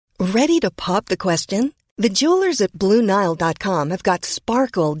Ready to pop the question? The jewelers at BlueNile.com have got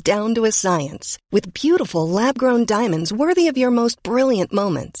sparkle down to a science with beautiful lab-grown diamonds worthy of your most brilliant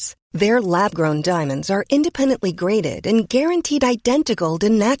moments. Their lab-grown diamonds are independently graded and guaranteed identical to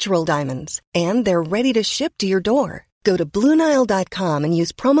natural diamonds, and they're ready to ship to your door. Go to BlueNile.com and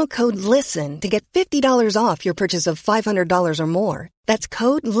use promo code LISTEN to get $50 off your purchase of $500 or more. That's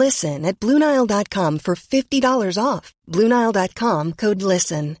code LISTEN at BlueNile.com for $50 off. BlueNile.com, code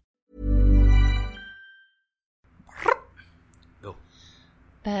LISTEN. Go.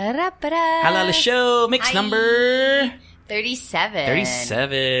 Ba-da-ba-da. Halala Show, mix number 37.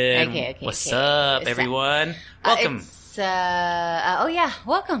 37. Okay. What's up, everyone? Welcome. Welcome.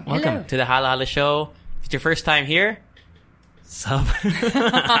 Welcome Hello. to the Halala Show. If it's your first time here, sup?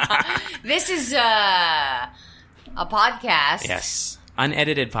 This is a podcast. Yes.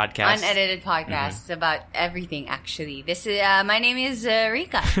 Unedited podcast. About everything, actually. This is my name is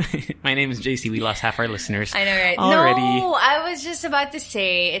Rika. My name is JC. We lost half our listeners. I know, right? Already. No, I was just about to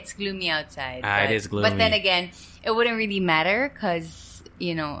say it's gloomy outside. It is gloomy. But then again, it wouldn't really matter because,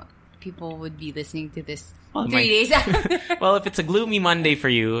 people would be listening to this 3 days after. Well, if it's a gloomy Monday for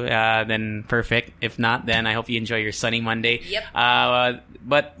you, then perfect. If not, then I hope you enjoy your sunny Monday. Yep.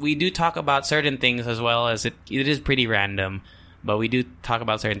 But we do talk about certain things as well as it is pretty random. But we do talk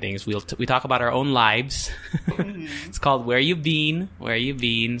about certain things. We talk about our own lives. Mm-hmm. It's called Where You Been.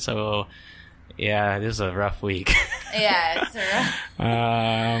 So, yeah, this is a rough week. Yeah, it's a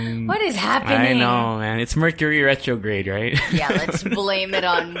rough. What is happening? I know, man. It's Mercury retrograde, right? Yeah, let's blame it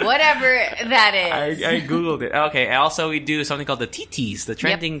on whatever that is. I Googled it. Okay, also we do something called the TTs, the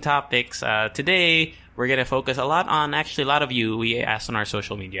trending topics. Today, we're going to focus a lot on, actually, a lot of you, we asked on our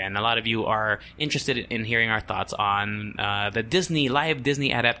social media, and a lot of you are interested in hearing our thoughts on the live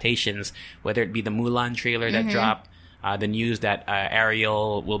Disney adaptations, whether it be the Mulan trailer that dropped, the news that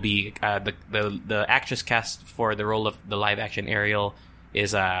Ariel will be, the actress cast for the role of the live action Ariel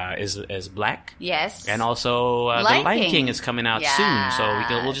is black. Yes. And also, the Lion King is coming out soon,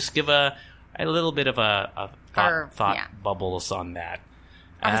 so we'll just give a little bit of a thought bubbles on that.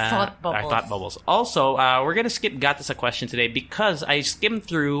 Our thought bubbles. Also, we're going to Got This a Question today because I skimmed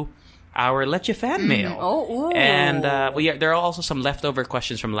through our Leche fan mail. And there are also some leftover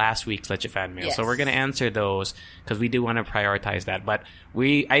questions from last week's Leche fan mail. Yes. So we're going to answer those because we do want to prioritize that. But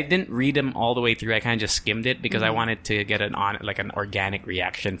I didn't read them all the way through. I kind of just skimmed it because I wanted to get an organic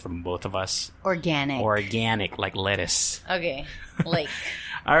reaction from both of us. Organic, like lettuce. Okay.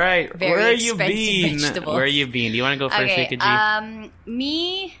 All right, very where you been? Vegetables. Where you been? Do you want to go first, okay, Rika G?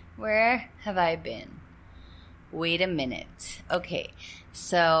 Me, where have I been? Wait a minute. Okay,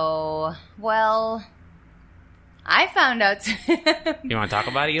 so, I found out... You want to talk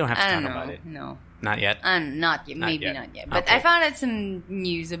about it? You don't have to talk about it. No. Not yet? Not yet. Maybe not yet. But okay. I found out some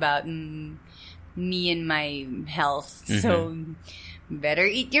news about me and my health, so better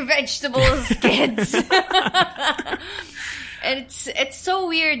eat your vegetables, kids. And it's so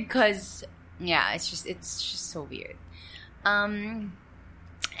weird because it's just so weird. And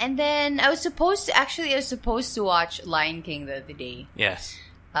then I was supposed to watch Lion King the other day. Yes.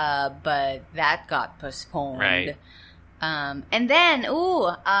 But that got postponed. Right. And then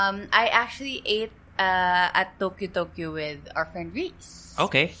I actually ate at Tokyo with our friend Reese.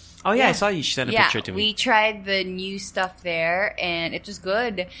 Okay. Oh, yeah, I saw you sent a picture to me. We tried the new stuff there, and it was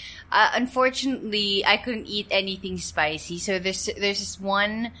good. Unfortunately, I couldn't eat anything spicy. So there's this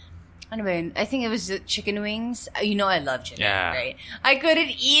one, I think it was the chicken wings. I love chicken, right? I couldn't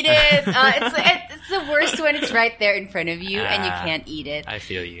eat it. It's the worst when it's right there in front of you, and you can't eat it. I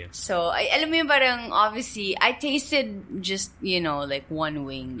feel you. So, alam mo yung parang, obviously, I tasted just, like one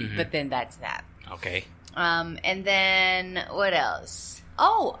wing, but then that's that. Okay. And then, what else?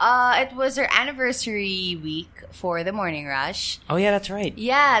 It was our anniversary week for the Morning Rush. Oh, yeah, that's right.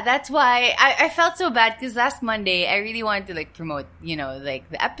 Yeah, that's why I felt so bad because last Monday I really wanted to promote, the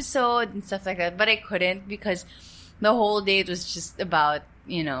episode and stuff like that, but I couldn't because the whole day it was just about,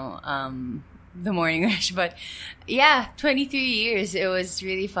 the Morning Rush. But yeah, 23 years. It was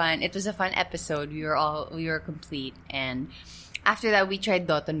really fun. It was a fun episode. We were complete. And after that, we tried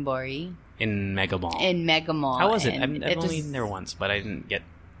Dotonbori. In Mega Mall. How was it? I've only been there once, but I didn't get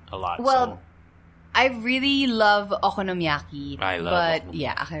a lot. Well, I really love okonomiyaki. I love okonomiyaki.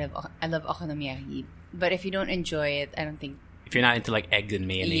 Yeah, I love okonomiyaki. But if you don't enjoy it, I don't think... If you're not into eggs and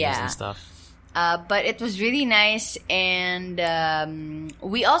mayonnaise and stuff. But it was really nice. And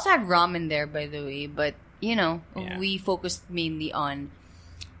we also had ramen there, by the way. But, we focused mainly on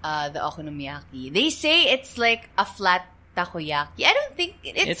the okonomiyaki. They say it's like a flat takoyaki. I don't think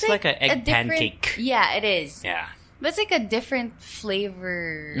it's like an egg pancake. Yeah, it is. Yeah. But it's like a different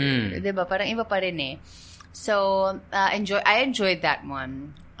flavor. Diba? Parang iba pa rin eh. So, I enjoyed that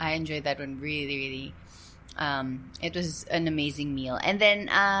one. I enjoyed that one really, really. It was an amazing meal. And then,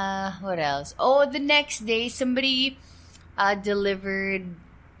 what else? Oh, the next day, somebody delivered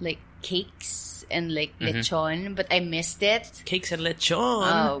like cakes and like lechon, but I missed it. Cakes and lechon.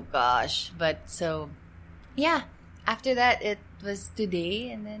 Oh gosh! But so, yeah. After that, it was today,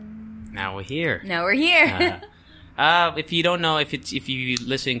 and then now we're here. If you don't know, if you're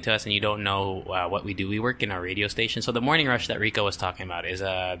listening to us and you don't know what we do, we work in our radio station. So the Morning Rush that Rico was talking about is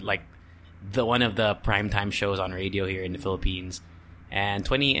like one of the primetime shows on radio here in the Philippines. And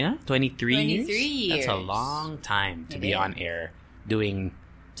 23 years. That's a long time to be on air doing.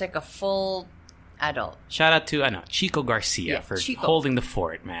 It's like a full adult. Shout out to Chico Garcia for holding the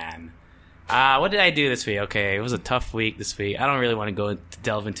fort, man. What did I do this week? Okay, it was a tough week this week. I don't really want to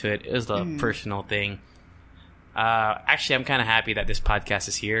delve into it. It was a personal thing. Actually, I'm kind of happy that this podcast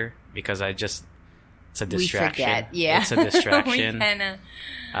is here because it's a distraction. We forget. Yeah. It's a distraction. We kinda...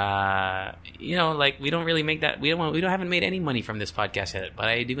 like we don't really make that. We haven't made any money from this podcast yet, but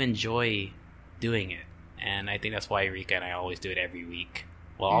I do enjoy doing it, and I think that's why Rika and I always do it every week.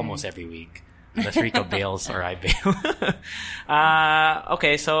 Well, almost every week, unless Rika bails or I bail.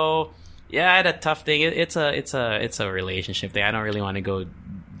 Okay, so yeah, I had a tough thing. It's a relationship thing. I don't really want to go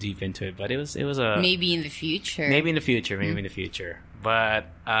deep into it, but it was a maybe in the future. But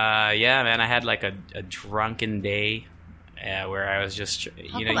yeah, man, I had like a drunken day. Where I was just,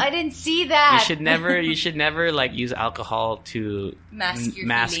 I didn't see that. You should never like use alcohol to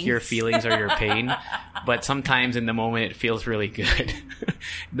mask your feelings or your pain. But sometimes in the moment it feels really good.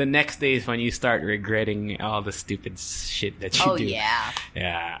 The next day is when you start regretting all the stupid shit that you do. Yeah.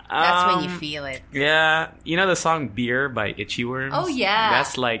 That's when you feel it. Yeah. You know the song Beer by Itchy Worms? Oh, yeah.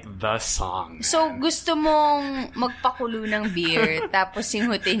 That's like the song. Man. So, gusto mong magpakulo ng beer tapos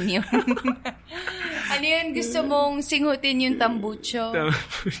singhutin yung... ano yun? Gusto mong singhutin yung tambucho?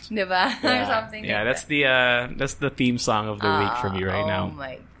 Diba? Yeah. Or something like that's the theme song of the week for me right now. Oh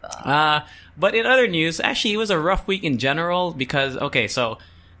my God. But in other news, actually, it was a rough week in general because, okay, so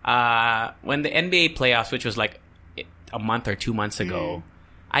when the NBA playoffs, which was like a month or 2 months ago,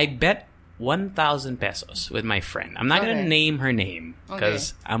 I bet 1,000 pesos with my friend. I'm not going to name her name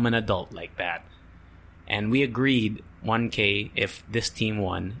because I'm an adult like that. And we agreed 1K if this team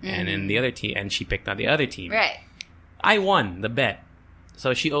won and then the other team, and she picked on the other team. Right. I won the bet.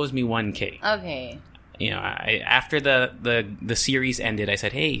 So she owes me 1K. Okay. After the series ended, I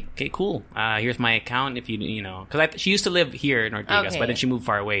said, "Hey, okay, cool. Here's my account. If because she used to live here in Ortigas, but then she moved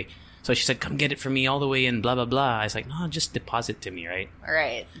far away. So she said, "Come get it for me all the way in blah blah blah." I was like, "No, just deposit to me, right?" All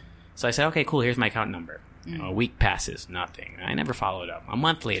right. So I said, "Okay, cool. Here's my account number." A week passes, nothing. I never followed up. A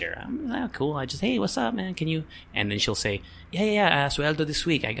month later, I'm like, oh, cool. I just, "Hey, what's up, man? Can you?" And then she'll say, "Yeah, sueldo this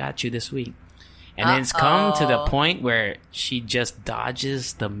week. I got you this week." And then it's come to the point where she just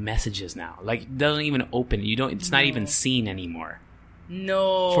dodges the messages now. Like, doesn't even open. It's not even seen anymore.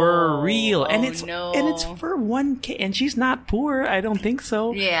 No. For real. And it's no. for 1K. And she's not poor. I don't think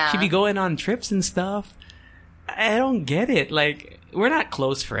so. Yeah. She'd be going on trips and stuff. I don't get it. Like, we're not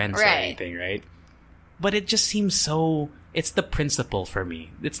close friends or anything, right? But it just seems so... It's the principle for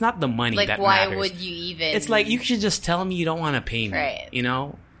me. It's not the money that matters. Like, why would you even... It's like, you should just tell me you don't want to pay me. Right. You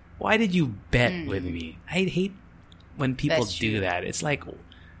know? Why did you bet with me? I hate when people do that. It's like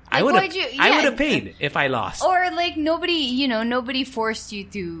I would have paid if I lost. Or like nobody forced you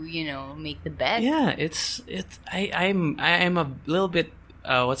to, make the bet. Yeah, I'm a little bit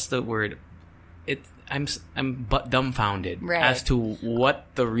what's the word? I'm dumbfounded as to what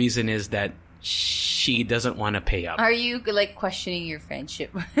the reason is that she doesn't want to pay up. Are you like questioning your friendship?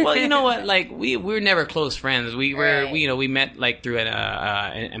 Well, you know what? Like we're never close friends. We were, we met like through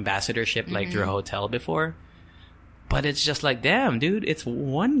an ambassadorship, like through a hotel before. But it's just like, damn, dude, it's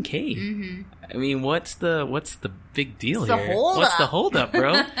 1K. I mean, what's the big deal here? What's the holdup,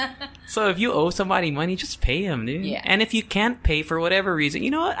 bro? So if you owe somebody money, just pay them, dude. Yeah. And if you can't pay for whatever reason, you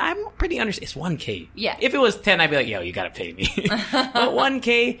know what? I'm pretty understanding. It's 1K. Yeah. If it was 10, I'd be like, yo, you gotta pay me. But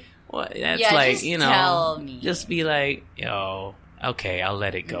 1K. Well, that's just tell me. Just be like, yo, okay, I'll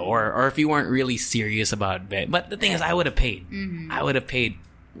let it go. Or if you weren't really serious about bet. But the thing is, I would have paid. I would have paid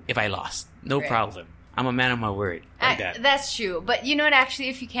if I lost. No problem. I'm a man of my word. Like that. That's true. But you know what? Actually,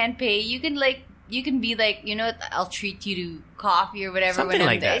 if you can't pay, you can be like, I'll treat you to coffee or whatever. Something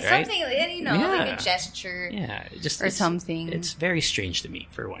like that, right? Something, like a gesture. Yeah. Or something. It's very strange to me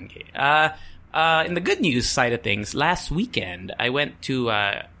for 1K. In the good news side of things, last weekend, I went to...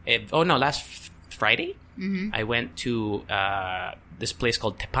 last Friday, I went to this place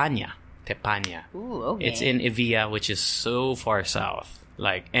called Tepanya. Tepanya. Ooh, okay. It's in Evia, which is so far south.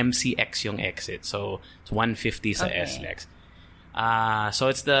 Like MCX yung exit. So it's 150 sa SLEX. So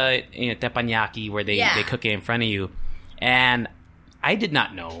it's the teppanyaki where they cook it in front of you. And I did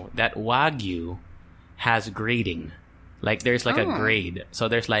not know that Wagyu has grading. Like there's like a grade. So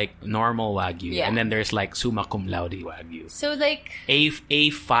there's like normal Wagyu and then there's like summa cum laude Wagyu. So like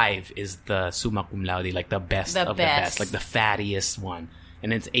A5 is the summa cum laude, like the best of the best, like the fattiest one.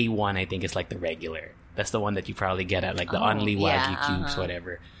 And it's A1, I think, is like the regular. That's the one that you probably get at like the Only Wagyu cubes,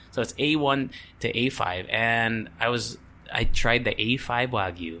 whatever. So it's A1 to A5, and I tried the A5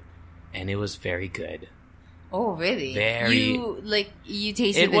 Wagyu, and it was very good. Oh, really? Very. You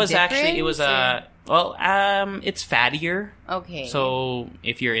tasted it was the difference? Actually, it was it's fattier. Okay. So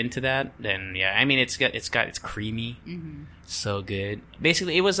if you're into that, then yeah, I mean it's creamy, so good.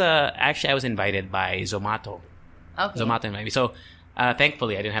 Basically, it was actually I was invited by Zomato. Okay. Zomato invited me. So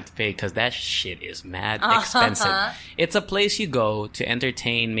thankfully I didn't have to pay because that shit is mad expensive. It's a place you go to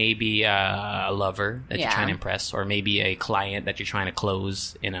entertain maybe a lover that you're trying to impress, or maybe a client that you're trying to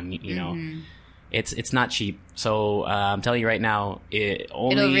close in a know. It's not cheap. So I'm telling you right now,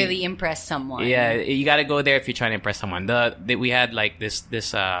 it'll really impress someone. Yeah, you got to go there if you're trying to impress someone. We had like this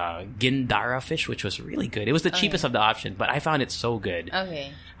gindara fish, which was really good. It was the cheapest of the options, but I found it so good.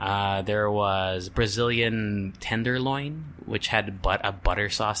 Okay. There was Brazilian tenderloin, which had a butter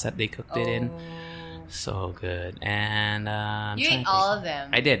sauce that they cooked it in. So good. And you ate all of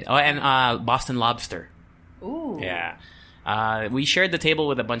them. I did. Oh, and Boston lobster. Ooh. Yeah. We shared the table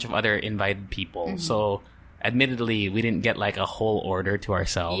with a bunch of other invited people, so admittedly we didn't get like a whole order to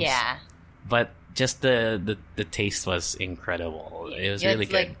ourselves. Yeah, but just the taste was incredible. It was really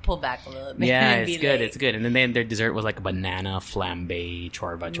good. Like pull back a little bit. Yeah, it's good. Like... It's good. And then their dessert was like a banana flambe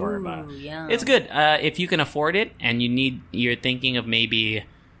chorba. Ooh, yeah. It's good. If you can afford it and you're thinking of maybe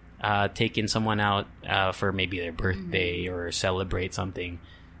taking someone out for maybe their birthday or celebrate something,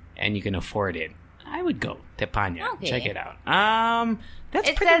 and you can afford it. I would go Tepanya. Okay. Check it out.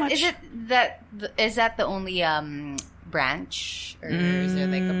 That's pretty much. Is that the only branch, or is there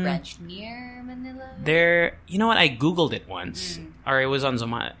like a branch near Manila? There. You know what? I googled it once, or it was on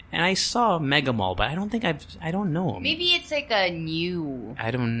Zomato, and I saw Mega Mall, but I don't think I don't know. Maybe it's like a new.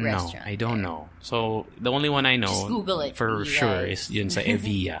 I don't know. I don't know. So the only one I know, just Google it for sure, is yun sa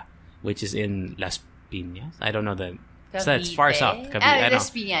Evia, which is in Las Piñas. I don't know the. So it's far south. Las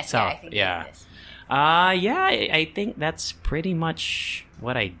Piñas. South. Yeah. I think that's pretty much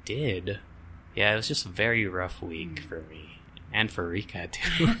what I did. Yeah, it was just a very rough week for me. And for Rika,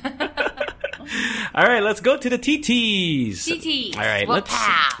 too. All right, let's go to the TTs. TTs. All right,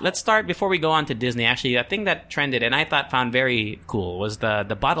 let's start before we go on to Disney. Actually, a thing that trended and I found very cool was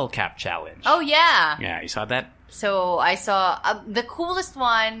the bottle cap challenge. Oh, yeah. Yeah, you saw that? So I saw the coolest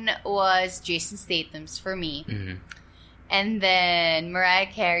one was Jason Statham's for me. Mm-hmm. And then Mariah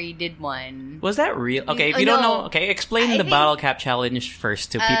Carey did one. Was that real? Okay, if you don't know, explain the bottle cap challenge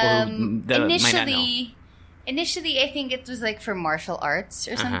first to people who might not know. Initially, I think it was like for martial arts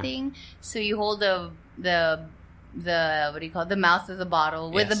or something. So you hold the what do you call it? The mouth of the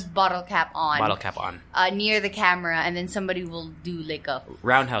bottle with the bottle cap on. Bottle cap on. Near the camera, and then somebody will do like a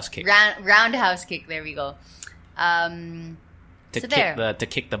roundhouse kick. Roundhouse kick. There we go. To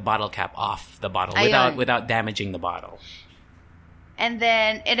kick the bottle cap off the bottle without damaging the bottle. And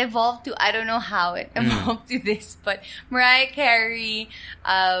then it evolved to, I don't know how it evolved to this, but Mariah Carey,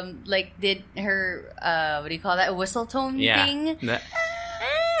 did her, what do you call that? A whistle tone thing.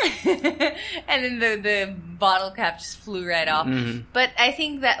 And then the bottle cap just flew right off. Mm-hmm. But I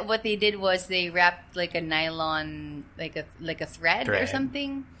think that what they did was they wrapped like a nylon, like a thread or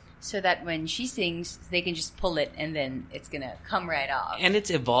something. So that when she sings, they can just pull it and then it's going to come right off. And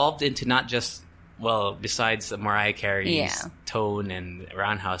it's evolved into not just, besides Mariah Carey's tone and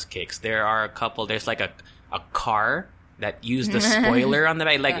roundhouse kicks, there are a couple, there's like a car that used the spoiler on the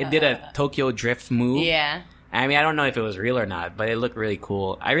back. Like it did a Tokyo Drift move. Yeah. I mean, I don't know if it was real or not, but it looked really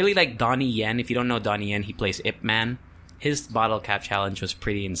cool. I really like Donnie Yen. If you don't know Donnie Yen, he plays Ip Man. His bottle cap challenge was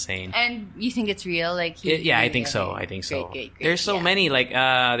pretty insane. And you think it's real? I think so. I think so. Great. There's so many. Like,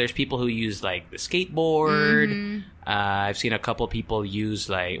 there's people who use like the skateboard. Mm-hmm. I've seen a couple people use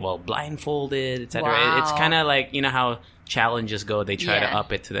blindfolded, etc. Wow. It's kind of like, you know how challenges go. They try to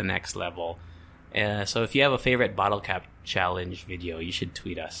up it to the next level. So if you have a favorite bottle cap challenge video, you should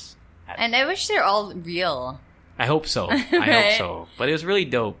tweet us. And I wish they're all real. I hope so. I hope so. But it was really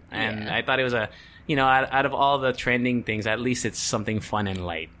dope, and I thought it was out of all the trending things, at least it's something fun and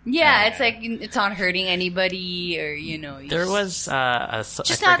light. Yeah, it's like it's not hurting anybody, or there was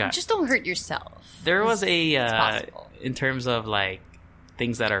just don't hurt yourself. There was in terms of like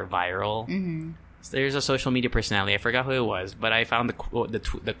things that are viral. Mm-hmm. So there's a social media personality. I forgot who it was, but I found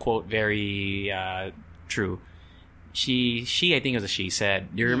the quote very true. She I think it was a she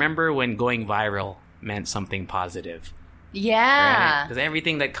said, "Do you remember when going viral meant something positive?" Yeah. Because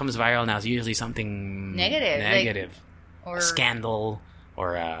everything that comes viral now is usually something negative. Or a scandal,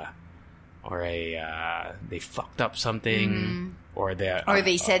 or they fucked up something, or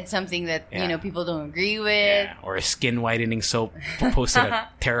they said something that people don't agree with, or a skin whitening soap posted a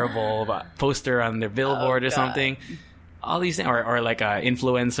terrible poster on their billboard or something. All these things, or like a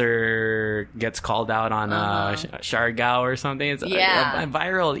influencer gets called out on Siargao or something. It's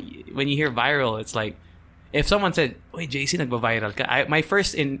viral. When you hear viral, it's like, if someone said, "Wait, JC, nagba-viral ka," my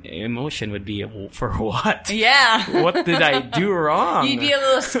first emotion would be, for what? Yeah. What did I do wrong? You'd be a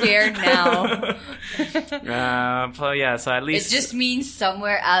little scared now. So at least... It just means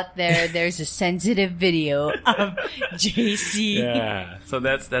somewhere out there's a sensitive video of JC. Yeah. So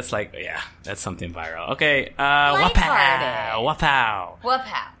that's something viral. Okay. Wapow.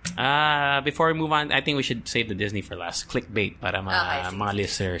 Before we move on, I think we should save the Disney for last. Clickbait para mga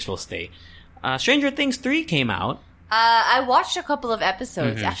listeners will stay. Stranger Things 3 came out. I watched a couple of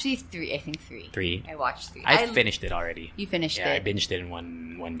episodes. Actually, 3. I think 3. 3. I watched 3. I finished it already. You finished it? Yeah, I binged it in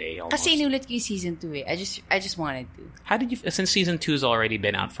one day almost. Kasi inulit ko yung season 2 I just wanted to. How did you... Since season 2's already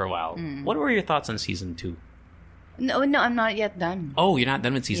been out for a while, what were your thoughts on season 2? No, I'm not yet done. Oh, you're not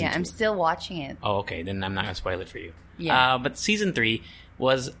done with season 2? Yeah, I'm still watching it. Oh, okay. Then I'm not going to spoil it for you. Yeah. But season 3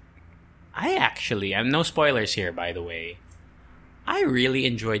 was... I'm no spoilers here, by the way. I really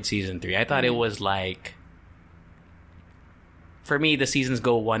enjoyed season 3. I thought it was like... For me, the seasons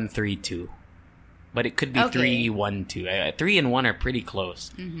go 1, 3, 2. But it could be 3, 1, 2. 3 and 1 are pretty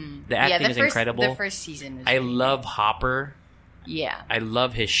close. Mm-hmm. The acting is incredible. The first season is I love Hopper. Yeah. I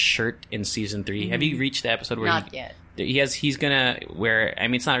love his shirt in season 3. Have you reached the episode where Not yet. He's gonna wear... I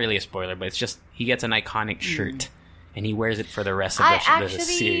mean, it's not really a spoiler, but it's just... He gets an iconic shirt. And he wears it for the rest of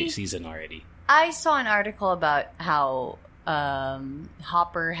the season already. I saw an article about how...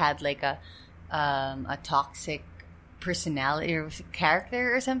 Hopper had like a toxic personality or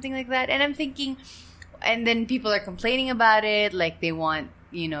character or something like that, and I'm thinking, and then people are complaining about it, like they want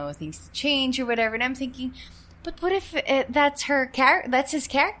things to change or whatever, and I'm thinking, but what if that's that's his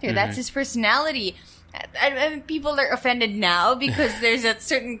character, that's his personality? I people are offended now because there's a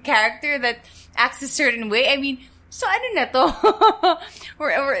certain character that acts a certain way. I mean, so ano na to?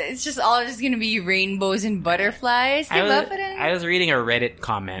 or it's just all just gonna be rainbows and butterflies. I was reading a Reddit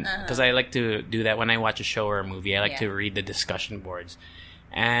comment because I like to do that when I watch a show or a movie. I like to read the discussion boards,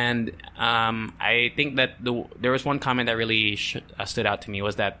 and I think that there was one comment that really stood out to me,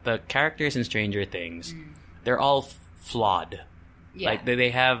 was that the characters in Stranger Things, they're all flawed. Yeah. Like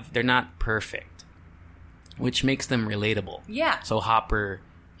they're not perfect, which makes them relatable. Yeah. So Hopper,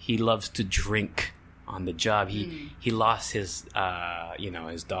 he loves to drink. On the job, he lost his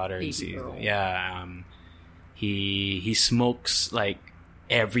his daughter. He smokes like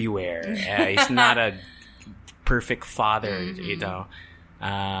everywhere. He's not a perfect father,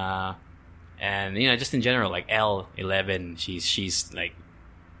 and just in general, like Elle, she's like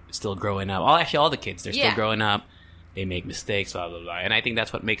still growing up. All the kids, they're still growing up. They make mistakes, blah blah blah. And I think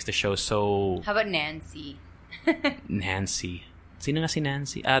that's what makes the show so. How about Nancy? Nancy, sino na si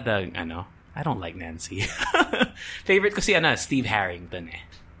Nancy? I don't like Nancy. Favorite ko si Steve Harrington eh.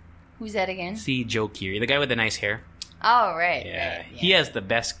 Who's that again? Si Joe Keery, the guy with the nice hair. Oh, right. Yeah. Right, He has the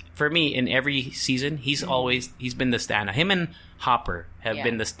best... For me, in every season, he's been the standout. Him and Hopper have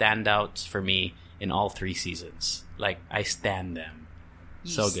been the standouts for me in all 3 seasons. Like, I stand them.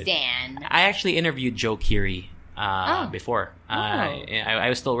 So good. I actually interviewed Joe Keery before. I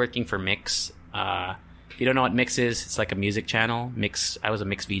was still working for Mix. If you don't know what Mix is, it's like a music channel. Mix. I was a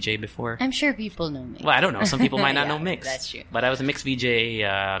Mix VJ before. I'm sure people know Mix. Well, I don't know. Some people might not know Mix. That's true. But I was a Mix VJ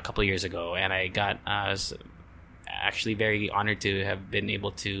a couple of years ago, and I was actually very honored to have been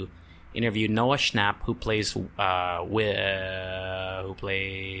able to interview Noah Schnapp, who plays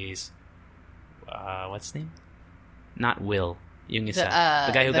what's his name? Not Will. Yung isa.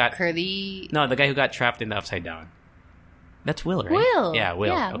 The guy who got curly. No, the guy who got trapped in the Upside Down. That's Will, right? Will. Yeah,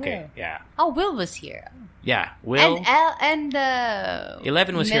 Will. Yeah, okay, Will. Yeah. Oh, Will was here. Yeah, Will. And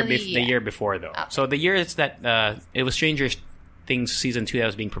 11 was Millie, here the year before, though. Okay. So the year is that it was Stranger Things season 2 that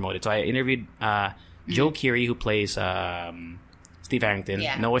was being promoted. So I interviewed Joe Keery, who plays Steve Harrington,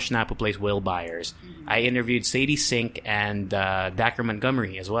 Noah Schnapp, who plays Will Byers. I interviewed Sadie Sink and Dacker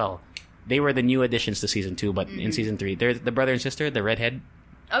Montgomery as well. They were the new additions to season 2, but in season 3, they're the brother and sister, the redhead.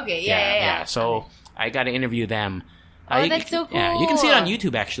 Okay, yeah. So I got to interview them. That's so cool. Yeah, you can see it on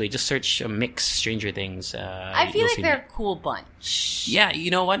YouTube, actually. Just search Mix Stranger Things. I feel like they're a cool bunch. Yeah, you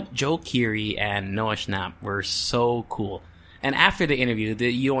know what? Joe Keery and Noah Schnapp were so cool. And after the interview,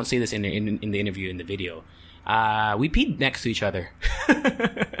 you won't see this in the interview, in the video. We peed next to each other.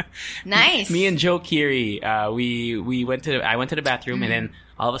 Nice. Me and Joe Keery, I went to the bathroom, and then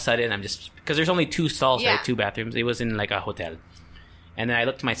all of a sudden, I'm just, because there's only 2 stalls, right? 2 bathrooms. It was in like a hotel. And then I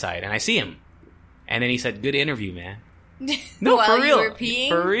looked to my side, and I see him. And then he said, "Good interview, man." No, While for real. you were peeing?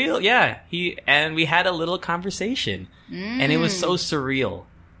 For real, yeah. And we had a little conversation. And it was so surreal.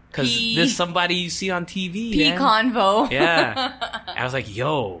 Because there's somebody you see on TV. Pee convo. Yeah. I was like,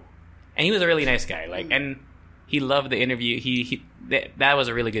 yo. And he was a really nice guy. And he loved the interview. That was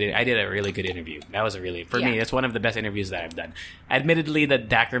a really good. I did a really good interview. That was me. That's one of the best interviews that I've done. Admittedly, the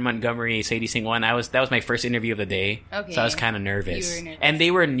Dacre Montgomery, Sadie Singh one, that was my first interview of the day. Okay. So I was kind of nervous. You were nervous. And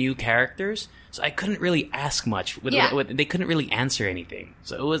they were new characters, so I couldn't really ask much. They couldn't really answer anything.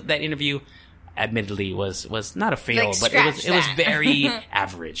 So it was that interview. Admittedly, was not a fail, but it was very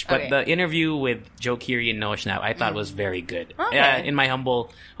average. But the interview with Joe Keery and Noah Schnapp, I thought was very good. Okay. In my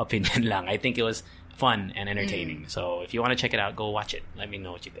humble opinion, lang, I think it was fun and entertaining. So if you want to check it out, go watch it. Let me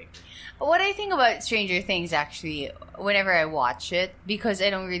know what you think. What I think about Stranger Things, actually, whenever I watch it, because I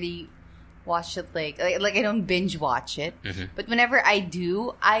don't really watch it like I don't binge watch it, but whenever I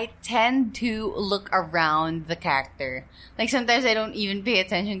do, I tend to look around the character. Like sometimes I don't even pay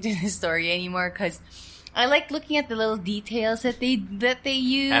attention to the story anymore because I like looking at the little details that they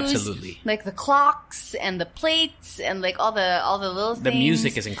use. Absolutely. Like the clocks and the plates and like all the little things. The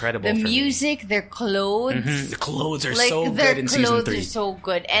music is incredible. The music, their clothes. The clothes are like, so good in season 3. Their clothes are so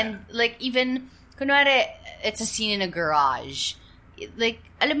good. And like even, kunwari, it's a scene in a garage. Like,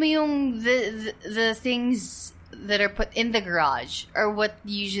 alam mo yung the things that are put in the garage are what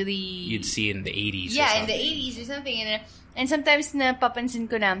usually you'd see in the 80s. Yeah, in the 80s or something. And sometimes napapansin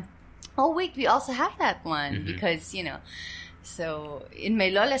ko na, oh wait, we also have that one because so in my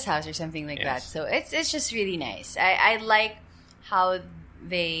lola's house or something like that. So it's just really nice. I like how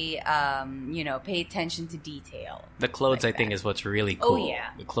they pay attention to detail. The clothes, like I think, is what's really cool. Oh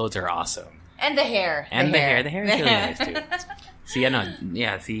yeah, the clothes are awesome. And the hair. The hair is really nice too. See, even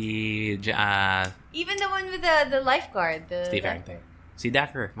the one with the lifeguard, Steve Harrington. See,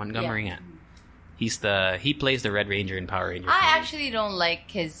 Dacre Montgomery, he plays the Red Ranger in Power Rangers. I actually don't like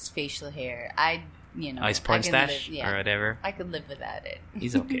his facial hair. His porn stash or whatever. I could live without it.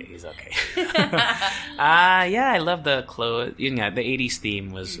 He's okay. I love the clothes. The 80s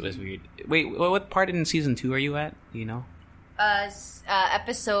theme was weird. Wait, what part in season 2 are you at? Do you know?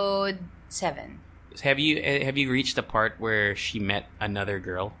 Episode 7. Have you reached the part where she met another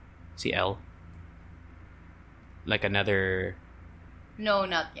girl? See Elle? Like another... No,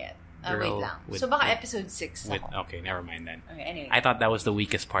 not yet. Wait lang. So baka episode 6 okay, never mind then. Okay, anyway. I thought that was the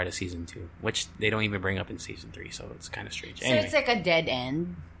weakest part of season 2, which they don't even bring up in season 3, so it's kind of strange. So it's like a dead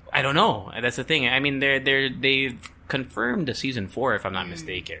end? I don't know. That's the thing. I mean, they've confirmed the season 4, if I'm not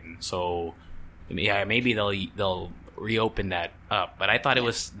mistaken. So, yeah, maybe they'll reopen that up. But I thought it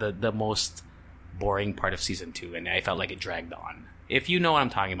was the most boring part of season 2, and I felt like it dragged on. If you know what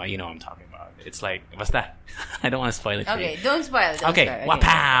I'm talking about, you know what I'm talking about. It's like, basta. I don't want to spoil it for you. Okay, don't spoil it. Okay,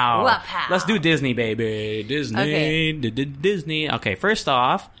 wapow. Let's do Disney, baby. Disney. Okay, first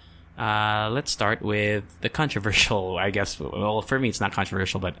off, let's start with the controversial, I guess. Well, for me, it's not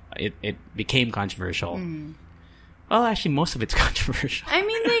controversial, but it became controversial. Well, actually, most of it's controversial. I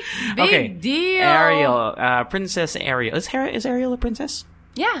mean, like, big deal. Ariel, Princess Ariel. Is Ariel a princess?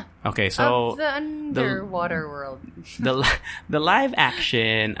 Yeah. Okay, so of the underwater world. the live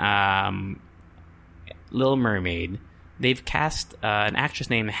action Little Mermaid, they've cast an actress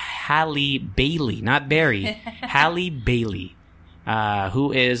named Halle Bailey, not Barry, Halle Bailey,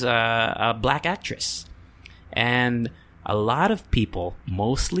 who is a black actress, and a lot of people,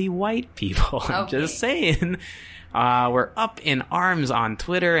 mostly white people, I'm just saying, were up in arms on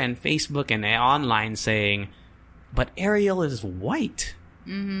Twitter and Facebook and online saying, "But Ariel is white.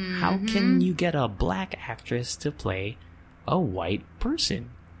 How can you get a black actress to play a white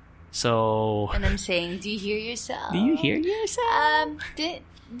person?" So, and I'm saying, do you hear yourself?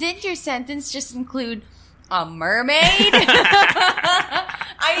 Did your sentence just include a mermaid?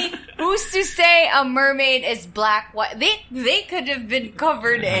 I mean, who's to say a mermaid is black? White? They could have been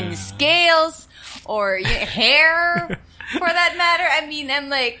covered in scales or hair, for that matter. I mean, I'm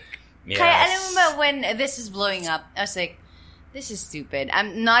like, kaya alam mo ba, when this is blowing up, I was like, this is stupid. I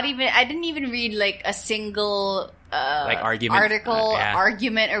didn't even read like a single like article,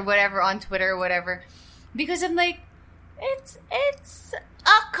 argument or whatever on Twitter or whatever, because I'm like, it's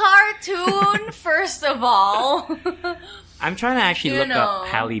a cartoon. cartoon, first of all. I'm trying to actually look up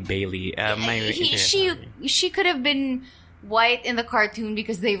Halle Bailey. She could have been white in the cartoon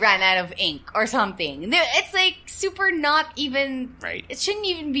because they ran out of ink or something. It's like super not even... Right. It shouldn't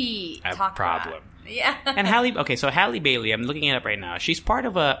even be a talked problem. About. Yeah. And Halle Bailey, I'm looking it up right now. She's part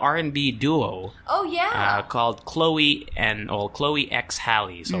of a R&B duo. Oh, yeah. Called Chloe X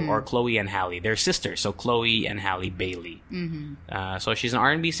Halle, or Chloe and Halle. They're sisters, so Chloe and Halle Bailey. Mm-hmm. So she's an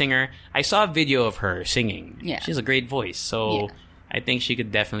R&B singer. I saw a video of her singing. Yeah. She has a great voice, so I think she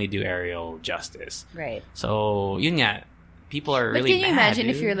could definitely do Ariel justice. Right. So, yun nga, people are really mad. But can you imagine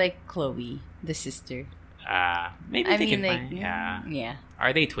if you're like Chloe, the sister? Maybe they can find... Yeah.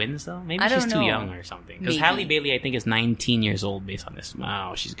 Are they twins, though? Maybe she's too young or something. Because Halle Bailey, I think, is 19 years old based on this.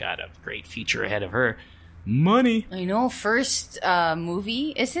 Wow, she's got a great future ahead of her. Money. I know. First movie.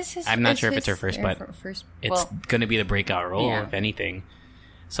 Is this his... I'm not sure if it's her first, but it's going to be the breakout role, if anything.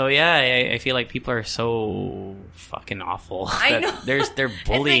 So, yeah, I feel like people are so fucking awful. I know. They're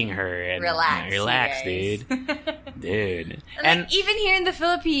bullying her. And, relax, dude. Dude. And even here in the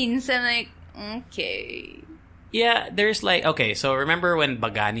Philippines, I'm like, okay... Yeah, there's like... Okay, so remember when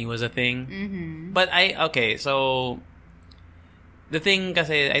Bagani was a thing? Mm-hmm. But so... The thing,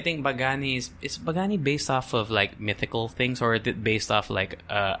 kasi I think Bagani is Bagani based off of like mythical things, or is it based off like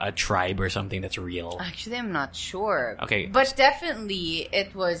a tribe or something that's real? Actually, I'm not sure. Okay. But definitely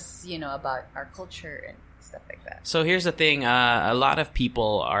it was, about our culture and stuff like that. So here's the thing. A lot of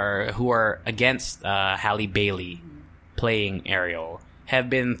people who are against Halle Bailey playing Ariel have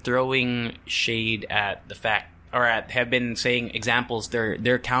been throwing shade at the fact, or have been saying examples.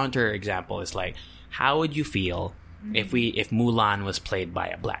 Their counter example is like, how would you feel if Mulan was played by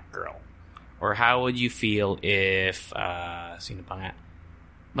a black girl? Or how would you feel if sino pa nga?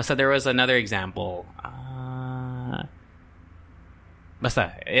 Basta there was another example.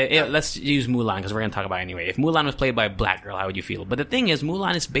 Let's use Mulan because we're going to talk about it anyway. If Mulan was played by a black girl, how would you feel? But the thing is,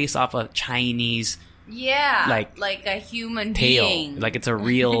 Mulan is based off a Chinese... Yeah, like a human tale. being. Like it's a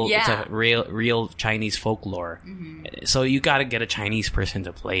real, it's a real Chinese folklore. Mm-hmm. So you got to get a Chinese person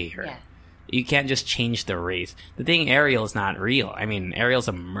to play her. Yeah. You can't just change the race. The thing, Ariel is not real. I mean, Ariel's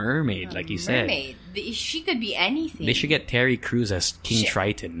a mermaid, like you said. Mermaid. She could be anything. They should get Terry Crews as King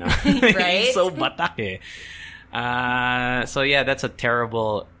Triton. No? Right? He's so batak eh. So yeah, that's a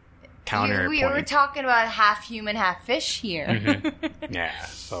terrible counterpoint. We were talking about half human, half fish here. Mm-hmm. Yeah,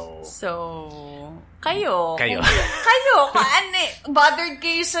 So, kayo, bothered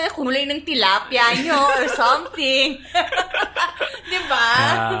kayo sa kulay ng tilapia nyo or something. Diba?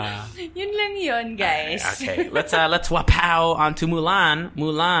 Yun lang yun, guys. Okay, let's wapow onto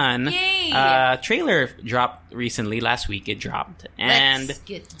Mulan. Yay! Trailer dropped recently. Last week it dropped. And let's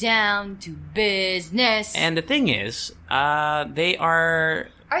get down to business. And the thing is, they are...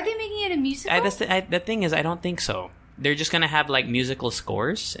 Are they making it a musical? The thing is, I don't think so. They're just gonna have like musical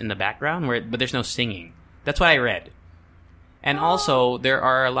scores in the background, but there's no singing. That's what I read. And also, there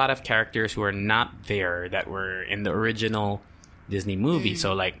are a lot of characters who are not there that were in the original Disney movie.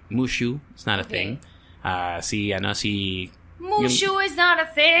 So like Mushu, it's not a thing. Mushu is not a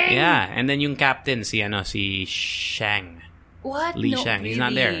thing. Yeah, and then yung captain, si Shang. What? Li Shang, he's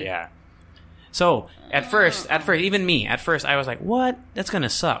not there. Yeah. So, at first, even me, I was like, what? That's gonna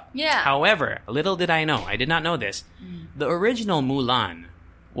suck. Yeah. However, little did I know, I did not know this, the original Mulan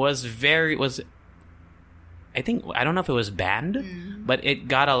I don't know if it was banned, but it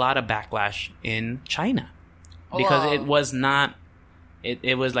got a lot of backlash in China. Because it was not,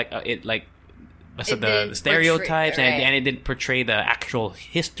 it was like, the stereotypes, and it didn't portray the actual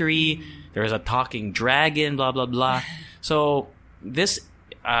history. There was a talking dragon, blah, blah, blah. So, this...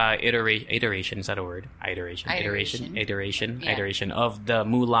 iteration, is that a word? Iteration of the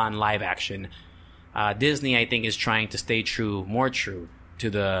Mulan live action. Disney, I think, is trying to stay more true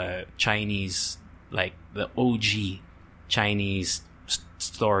to the Chinese, like the OG Chinese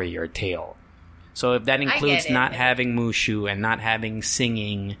story or tale. So if that includes not having Mushu and not having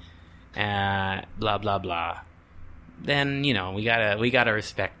singing, blah blah blah, then we gotta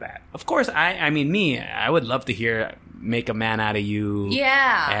respect that. Of course, I would love to hear "Make a Man Out of You,"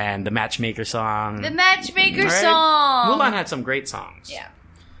 and the Matchmaker song. The Matchmaker song. Mulan had some great songs. Yeah,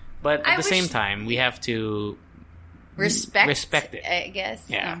 but at the same time, we have to respect it. I guess.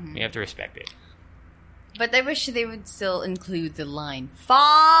 Yeah, we have to respect it. But I wish they would still include the line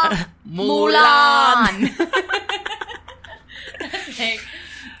 "Fa Mulan." Like,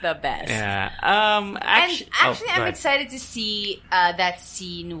 the best. Yeah. Actually, I'm excited to see that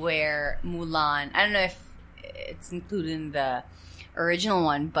scene where Mulan. I don't know if it's included in the original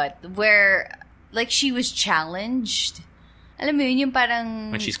one, but where like she was challenged, alam mo yun, yung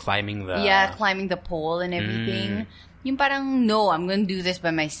parang... When she's climbing the... Yeah, climbing the pole and everything. Yung parang, no, I'm gonna do this by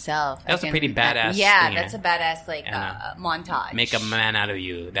myself. That's a pretty badass thing, that's a badass, like, montage. Make a man out of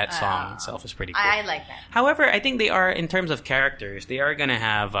you. That song itself is pretty cool. I like that. However, I think they are, in terms of characters, they are gonna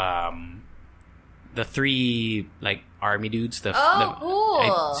have the three, like, army dudes. Cool.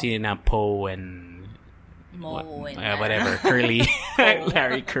 I've seen Poe and... Mo and... whatever. Curly.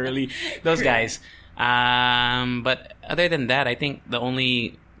 Larry Curly. Those guys. But other than that, I think the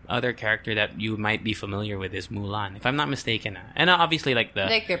only... other character that you might be familiar with is Mulan, if I'm not mistaken. And obviously, like their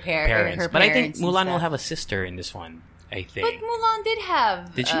parents. Her but I think parents Mulan will have a sister in this one. I think. But Mulan did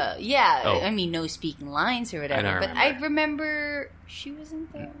have. Did she? Yeah. Oh. I mean, no speaking lines or whatever. But I remember she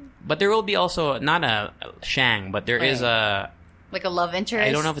wasn't there. But there will be also not a Shang, but there is a like a love interest.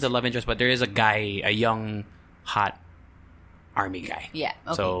 I don't know if it's a love interest, but there is a guy, a young, hot army guy. Yeah.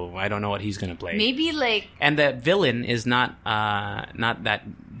 Okay. So I don't know what he's gonna play. Maybe like. And the villain is not that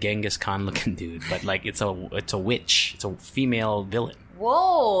Genghis Khan looking dude, but like it's a witch. It's a female villain.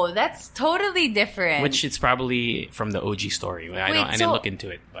 Whoa, that's totally different. Which it's probably from the OG story. I didn't look into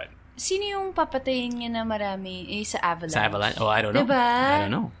it, but sino yung papatayin niya na marami sa Avalanche? Sa Avalanche? Oh, I don't know. Diba? I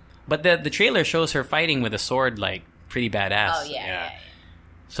don't know. But the trailer shows her fighting with a sword, like pretty badass. Oh yeah.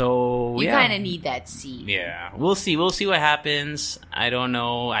 So you kind of need that scene. Yeah, we'll see. We'll see what happens. I don't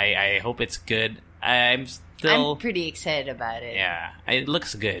know. I hope it's good. I'm pretty excited about it. Yeah, it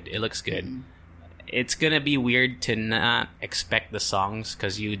looks good. It looks good. Mm-hmm. It's gonna be weird to not expect the songs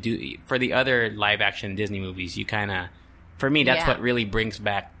because you do for the other live action Disney movies. You kind of, for me, that's what really brings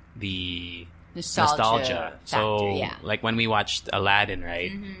back the nostalgia. So, like when we watched Aladdin,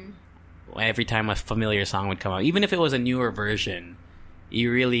 right? Mm-hmm. Every time a familiar song would come out, even if it was a newer version,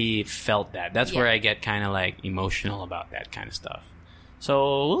 you really felt that. That's where I get kind of like emotional about that kind of stuff.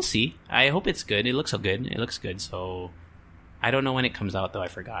 So we'll see. I hope it's good. It looks so good. It looks good. So I don't know when it comes out though. I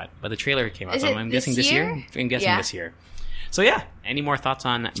forgot. But the trailer came out. So I'm guessing this year. I'm guessing this year. So yeah. Any more thoughts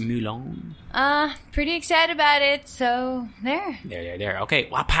on Mulan? Pretty excited about it. So there. Okay.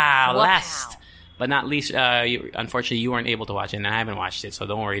 Wapow. Last but not least. Unfortunately, you weren't able to watch it, and I haven't watched it. So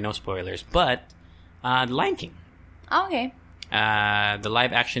don't worry. No spoilers. But The Lion King. Okay. The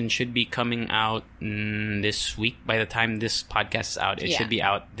live action should be coming out this week. By the time this podcast is out, it should be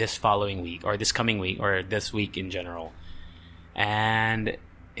out this following week, or this coming week, or this week in general. And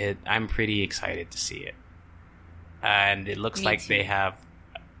I'm pretty excited to see it. And it looks like they have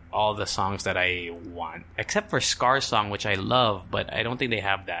all the songs that I want, except for Scar's song, which I love, but I don't think they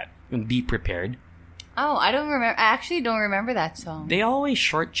have that. Be Prepared. Oh, I don't remember. I actually don't remember that song. They always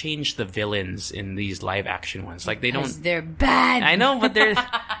shortchange the villains in these live action ones. Like they don't. They're bad. I know, but they're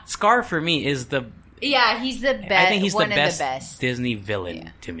Scar for me is the. Yeah, he's the best. I think he's one the of best Disney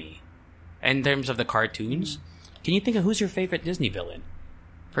villain to me. In terms of the cartoons, can you think of who's your favorite Disney villain?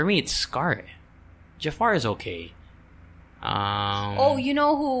 For me, it's Scar. Jafar is okay. You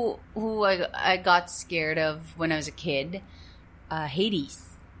know who I got scared of when I was a kid? Hades.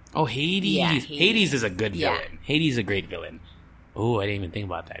 Oh, Hades. Yeah, Hades is a good villain. Hades is a great villain. Oh, I didn't even think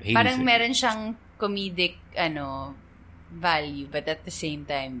about that. Hades parang meron siyang comedic value, but at the same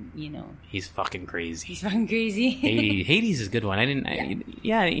time, he's fucking crazy. Hades is a good one. I didn't.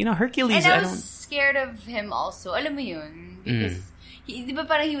 Hercules. And I was scared of him also. Alam mo yun? Because di ba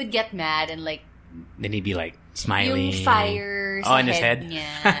parang he would get mad and like. Then he'd be like smiling. Yung fire in his head. Niya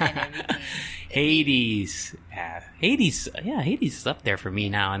and everything. Hades. Yeah. Hades is up there for me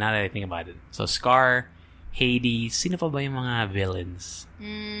now that I think about it. So Scar, Hades, sino pa ba yung mga villains?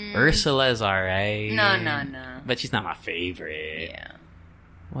 Ursula is alright. No. But she's not my favorite. Yeah.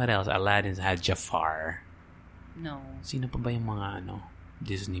 What else? Aladdin had Jafar. No. Sino pa ba yung mga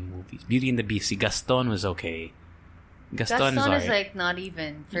Disney movies? Beauty and the Beast. Si Gaston was okay. Gaston is like not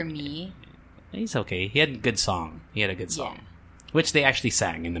even for me. He's okay. He had a good song. Yeah. Which they actually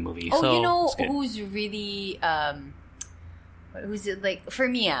sang in the movie. Oh, so who's really who's it like for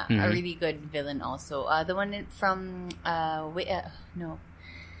me? A really good villain also. The one from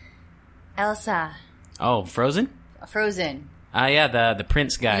Elsa. Oh, Frozen. Frozen. Yeah, the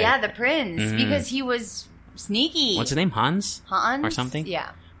prince guy. Yeah, the prince because he was sneaky. What's his name? Hans or something.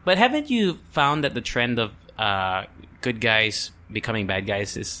 Yeah. But haven't you found that the trend of good guys becoming bad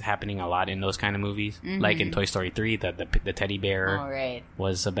guys is happening a lot in those kind of movies? Like in Toy Story 3, the teddy bear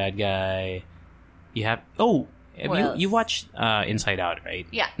was a bad guy. You have you watched Inside Out, right?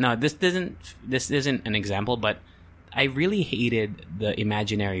 Yeah. No, this isn't an example, but I really hated the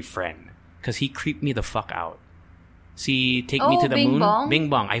imaginary friend because he creeped me the fuck out. See Take Me to the Bing Moon? Bong? Bing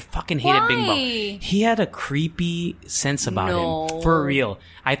Bong. I fucking hated Bing Bong. Why? He had a creepy sense about him. For real.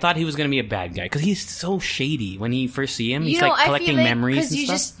 I thought he was going to be a bad guy because he's so shady. When you first see him, he's like collecting memories and stuff. Because you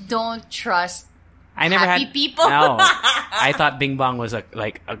just don't trust I never happy had people. No, I thought Bing Bong was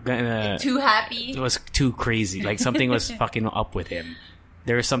too happy. It was too crazy. Like something was fucking up with him.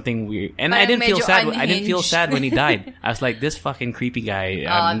 There was something weird, and Parang I didn't feel sad. medyo I didn't feel unhinged. sad when he died. I was like, this fucking creepy guy.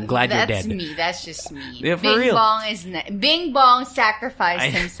 I'm glad you're dead. That's me. That's just me. Yeah, for Bing real. Bong Bing Bong sacrificed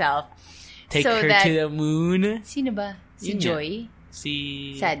himself. Take so her that, to the moon. Sino ba? Si Yun nga. Joy?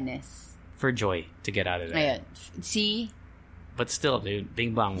 See, Sadness. for Joy to get out of there. Ayun. Si But still, dude,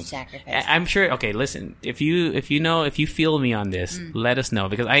 Bing Bong. sacrifice. I'm sure. Okay, listen. If you feel me on this, let us know,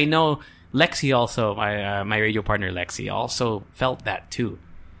 because I know Lexi also, my radio partner Lexi also felt that too.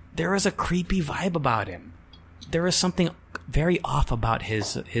 There was a creepy vibe about him. There was something very off about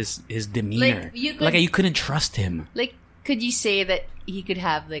his demeanor. Like you couldn't trust him. Like, could you say that he could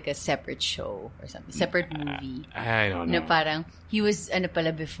have like a separate show or something, separate movie? I don't know. Na parang he was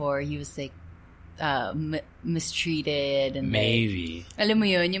pala before, he was like mistreated and Maybe. like, alam mo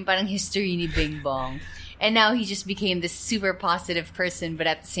yun, yung parang history ni Bing Bong. And now he just became this super positive person, but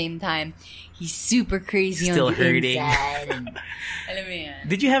at the same time, he's super crazy Still on the hurting. inside. And, alam mo yun.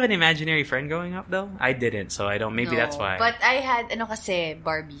 Did you have an imaginary friend growing up though? I didn't, so I don't. Maybe No, that's why. But I had, kasi,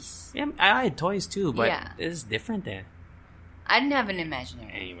 Barbies. Yeah, I had toys too, but Yeah. it's different then. I didn't have an imaginary.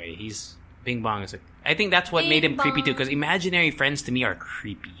 Anyway, Bing Bong is I think that's what made him Bing creepy too, Bong. because imaginary friends to me are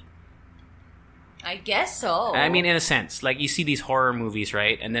creepy. I guess so. I mean, in a sense, like you see these horror movies,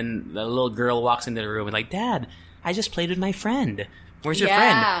 right? And then the little girl walks into the room and like, Dad, I just played with my friend. Where's your Yeah.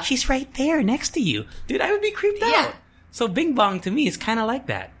 friend? She's right there next to you. Dude, I would be creeped Yeah. out. So Bing Bong to me is kind of like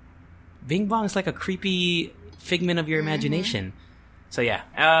that. Bing Bong is like a creepy figment of your imagination. So yeah.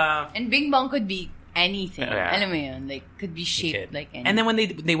 And Bing Bong could be anything. Yeah. Alam mo yun? Like, could be shaped like anything. And then when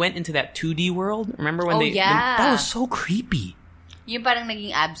they went into that 2D world, remember when yeah. that was so creepy. Yung parang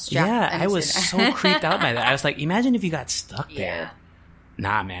naging abstract. Yeah, ano I was sila. so creeped out by that. I was like, imagine if you got stuck there. Yeah.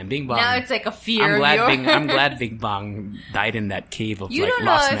 Nah, man, Bing Bong. Now it's like a fear of yours. I'm glad Bing Bong died in that cave of You like don't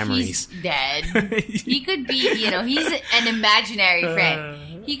know lost if memories. he's dead. He could be, he's an imaginary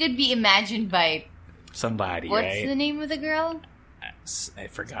friend. He could be imagined by, Somebody, what's right? the name of the girl? I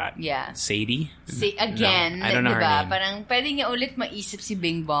forgot. Yeah. Sadie? Again, No, I don't know her diba? name. Parang pwede niya ulit maisip si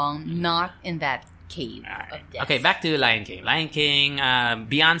Bing Bong, not in that cave of death. Okay, back to Lion King. Lion King,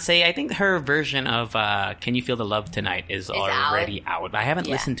 Beyonce, I think her version of Can You Feel the Love Tonight is already out. I haven't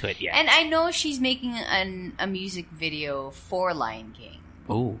listened to it yet. And I know she's making a music video for Lion King.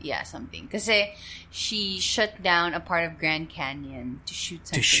 Oh. Yeah, something. Kasi she shut down a part of Grand Canyon to shoot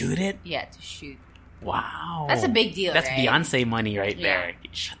something. To shoot it? Yeah, to shoot. Wow. That's a big deal, That's right? Beyonce money right Yeah. there.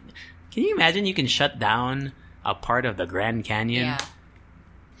 Can you imagine you can shut down a part of the Grand Canyon? Yeah.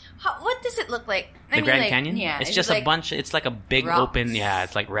 What does it look like? The Grand Canyon? Yeah. It's is just it a like bunch, it's like a big rocks? open, yeah,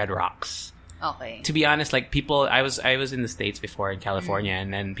 it's like red rocks. Okay. To be honest, like people, I was in the States before in California,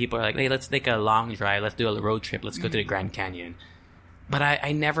 and then people are like, hey, let's take a long drive, let's do a road trip, let's go to the Grand Canyon. But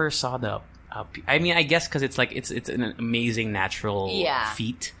I never saw I mean, I guess because it's like, it's an amazing natural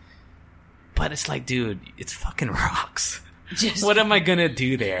feat. But it's like, dude, it's fucking rocks. What am I gonna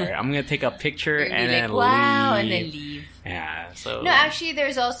do there? I'm gonna take a picture and like, then wow, leave. and then leave. Yeah, so... No, actually,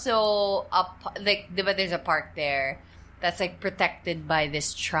 there's also there's a park there that's like protected by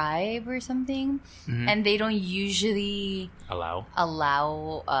this tribe or something, and they don't usually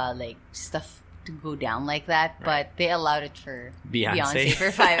allow like stuff to go down like that, but they allowed it for Beyonce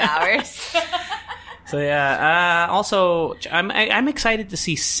for 5 hours. So yeah, also I'm excited to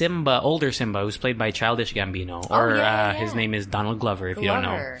see Simba, older Simba, who's played by Childish Gambino, or his name is Donald Glover, if you don't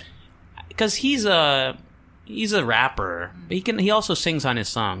know, because he's a rapper. But he also sings on his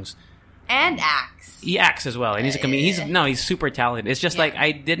songs and acts. He acts as well, and he's a comedian. He's super talented. It's just like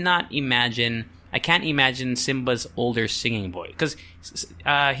I can't imagine Simba's older singing voice, because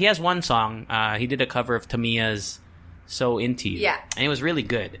he has one song. He did a cover of Tamiya's "So Into You," and it was really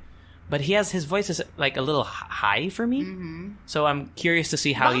good. But his voice is like a little high for me. So I'm curious to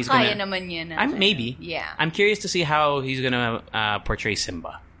see how he's gonna. Maybe. Yeah. I'm curious to see how he's gonna portray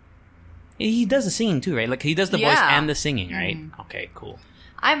Simba. He does the singing too, right? Like he does the voice and the singing, right? Okay, cool.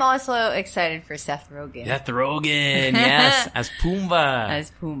 I'm also excited for Seth Rogen. Seth Rogen, yes, as Pumbaa.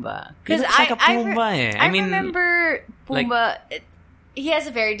 Because looks like a Pumbaa. I remember Pumbaa. He has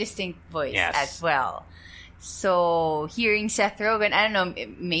a very distinct voice as well. So hearing Seth Rogen, I don't know,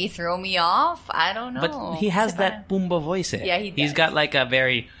 it may throw me off. I don't know. But he has that Pumbaa voice. Yeah, he does. He's got like a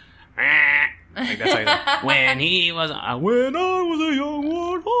very like that's like when I was a young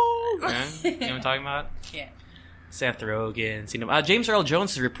warthog. You know what I'm talking about? Yeah. Seth Rogen. James Earl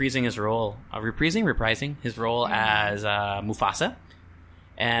Jones is reprising his role. Reprising his role as Mufasa.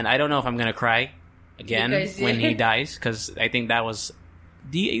 And I don't know if I'm gonna cry again when he dies, because I think that was.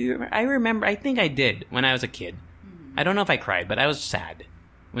 I remember. I think I did when I was a kid. I don't know if I cried, but I was sad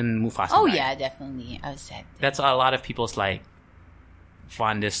when Mufasa died. Oh yeah, definitely. I was sad. That's a lot of people's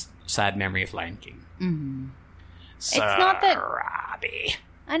fondest sad memory of Lion King. Mm-hmm. It's not that.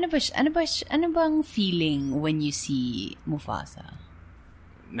 Ano bang feeling when you see Mufasa?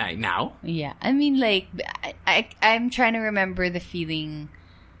 Now? Yeah, I mean, I'm trying to remember the feeling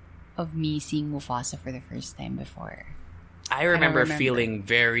of me seeing Mufasa for the first time before. I remember feeling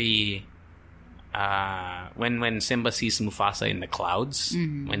very when Simba sees Mufasa in the clouds,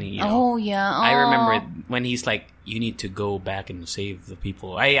 when he oh yeah, I remember when he's like, you need to go back and save the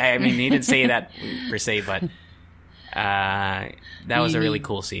people. I mean, he didn't say that per se, but that was a really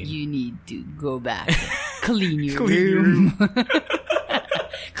cool scene. You need to go back, clean your room,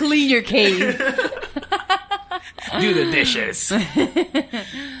 clean your cave, do the dishes.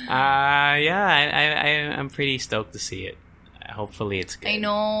 I'm pretty stoked to see it. Hopefully it's good. I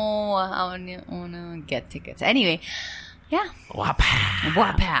know. I wanna get tickets. Anyway, yeah.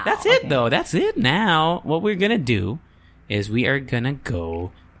 Wapa. That's it, though. That's it now. What we're gonna do is we are gonna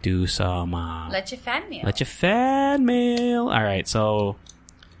go do some... Leche fan mail. Leche fan mail. All right, so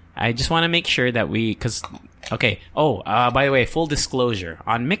I just want to make sure that we... Okay. Oh, by the way, full disclosure.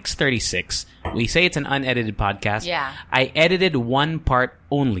 On Mix 36, we say it's an unedited podcast. Yeah. I edited one part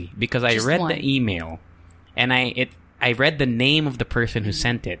only because I read the email and I read the name of the person who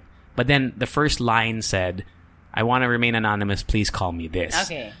sent it. But then the first line said, I want to remain anonymous. Please call me this.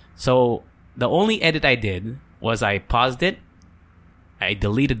 Okay. So the only edit I did was I paused it, I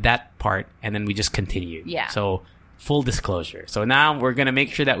deleted that part, and then we just continued. Yeah. So full disclosure. So now we're going to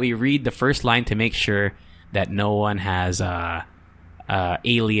make sure that we read the first line to make sure that no one has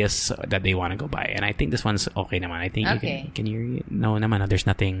alias that they want to go by. And I think this one's okay naman. I think can you read? No naman. There's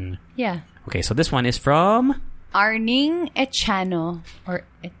nothing. Yeah. Okay, so this one is from... Arning Echano or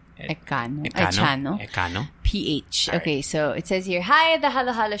Echano. PH. All okay, so it says here, hi, the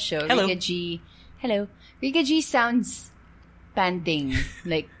Halo Halo show. Hello. Rika G. Hello. Rika G sounds panting.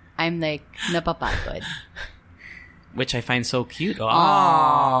 I'm napapagod. Which I find so cute. But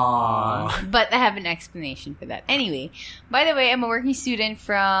I have an explanation for that. Anyway, by the way, I'm a working student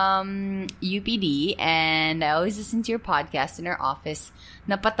from UPD and I always listen to your podcast in our office.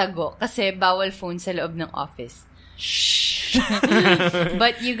 Napatago kasi bawal phone sa loob ng office. Shh.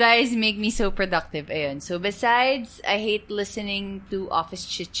 But you guys make me so productive. Ayun. So besides, I hate listening to office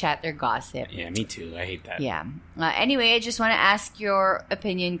chit-chat or gossip. Yeah, me too. I hate that. Yeah. Anyway, I just want to ask your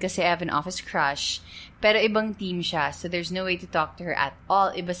opinion kasi I have an office crush. Pero ibang team siya, so there's no way to talk to her at all.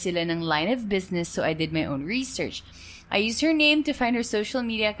 Iba sila ng line of business, so I did my own research. I used her name to find her social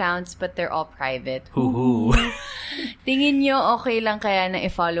media accounts, but they're all private. Hoo-hoo. Tingin nyo okay lang kaya na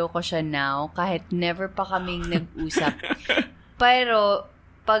i-follow ko siya now, kahit never pa kaming nag-usap. Pero,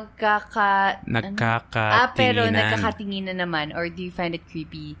 nagkakatinginan naman, or do you find it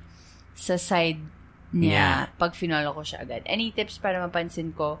creepy sa side niya pag finolo ko siya agad? Any tips para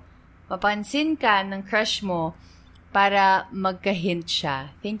mapansin ka ng crush mo para magka-hint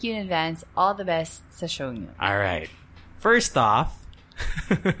siya? Thank you in advance. All the best sa show niyo. All right. First off,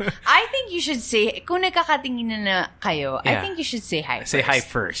 I think you should say, kung nagkakatingin na kayo, I think you should say hi first. Say hi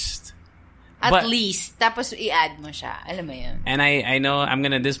first. At least. Tapos i-add mo siya. Alam mo yun. And I know,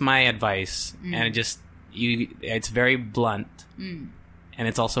 this is my advice. And it's very blunt. And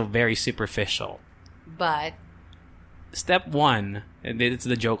it's also very superficial. But step one, and it's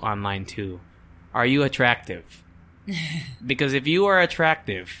the joke online too. Are you attractive? Because if you are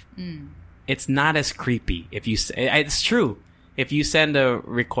attractive, it's not as creepy. It's true. If you send a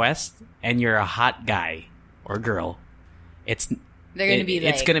request and you're a hot guy or girl, they're gonna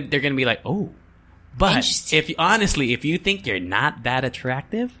be like, oh. But if you think you're not that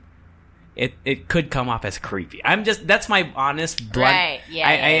attractive, it could come off as creepy. That's my honest blunt. Right.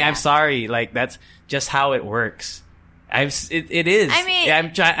 Yeah. I'm sorry. That's just how it works. It is. I mean,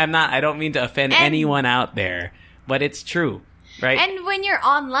 I don't mean to offend anyone out there, but it's true, right? And when you're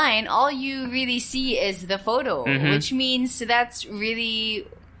online, all you really see is the photo, which means that's really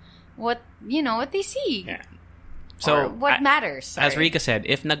what they see. Yeah. So what matters. Sorry. As Rika said,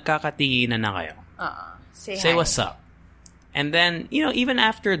 if nagkakatinginan na kayo, say what's up. And then, even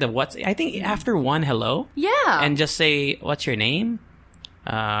after I think after one hello. Yeah. And just say, what's your name?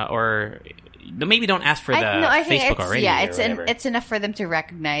 Or maybe don't ask for I think Facebook already. Yeah, it's enough for them to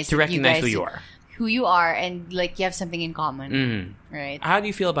recognize who you are. Who you are, and you have something in common. Right? How do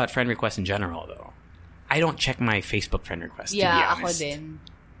you feel about friend requests in general, though? I don't check my Facebook friend request, to be Yeah, honest. ako din.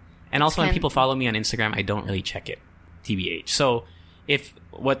 And also, when people follow me on Instagram, I don't really check it, TBH. So, if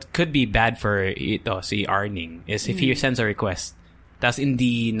what could be bad for ito, si Arning, is if he sends a request, tas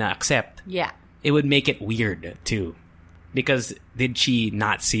hindi na-accept, Yeah. it would make it weird, too. Because did she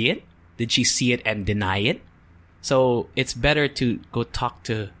not see it? Did she see it and deny it? So, it's better to go talk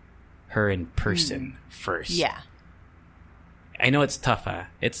to her in person first. Yeah. I know it's tough,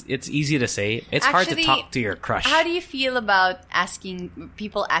 It's easy to say. It's hard to Actually, talk to your crush. How do you feel about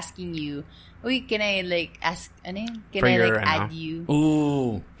people asking you, "Uy, can I like ask ano yun? Can For I your, like add you?"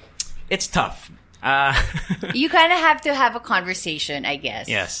 Ooh. It's tough. You kind of have to have a conversation, I guess.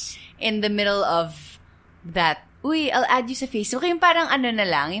 Yes. In the middle of that, "Uy, I'll add you sa Facebook." Yung parang ano na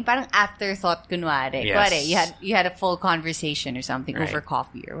lang, yung parang afterthought kunwari. Yes. Kunwari, you had a full conversation or something Right. over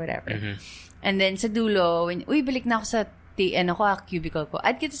coffee or whatever. And then sa dulo, "Uy, balik na ako sa cubicle ko.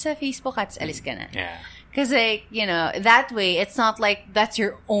 Add kita sa Facebook at alis ka na." Yeah. Because, like, you know, that way, it's not like that's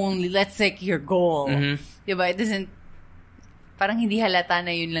like your goal. Diba? It doesn't, parang hindi halata na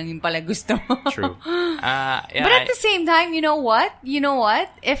yun lang yung pala gusto mo. True. Yeah, But at the same time, you know what?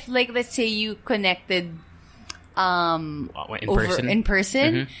 If, like, let's say you connected in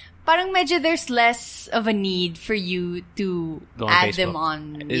person, parang medyo there's less of a need for you to Go on add Facebook. them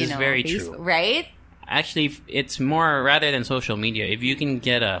on, very Facebook, true. right? Actually, it's more, rather than social media, if you can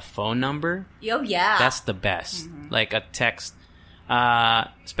get a phone number, Oh, yeah. that's the best. Like a text.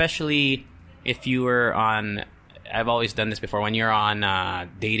 Especially if you were on, I've always done this before, when you're on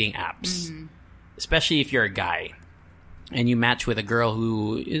dating apps. Especially if you're a guy and you match with a girl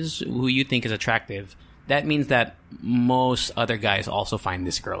who you think is attractive, that means that most other guys also find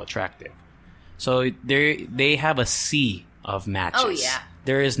this girl attractive. So they have a sea of matches. Oh, yeah.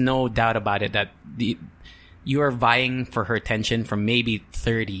 There is no doubt about it that you are vying for her attention from maybe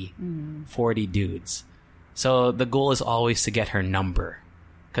 30, 40 dudes. So the goal is always to get her number.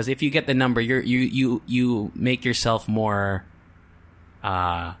 Because if you get the number, you make yourself more,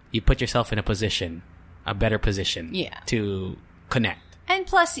 you put yourself in a better position to connect. And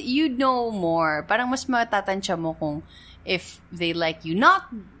plus, you'd know more. Parang mas matatansya mo kung if they like you.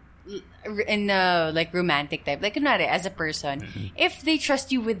 Not in a like romantic type. Like, kunwari, as a person, if they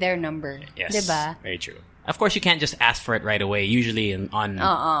trust you with their number. Yes. Diba? Very true. Of course, you can't just ask for it right away, usually on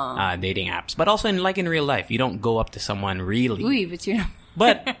dating apps. But also in real life, you don't go up to someone really. Uy, but you know.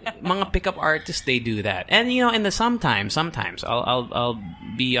 But mga pickup artists, they do that. And in the sometimes I'll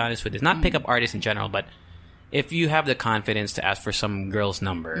be honest with this. Not pickup artists in general, but if you have the confidence to ask for some girl's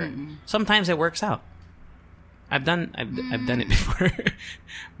number, sometimes it works out. I've done it before.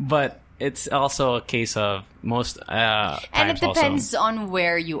 But it's also a case of most times And it depends on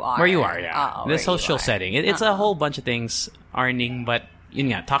where you are. Where you are, yeah. The where social you are. setting. It's a whole bunch of things, Arning, but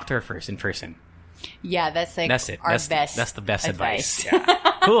talk to her first in person. Yeah, that's like That's it. our That's best that's the best advice. Yeah.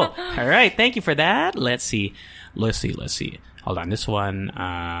 Cool. All right. Thank you for that. Let's see. Hold on. This one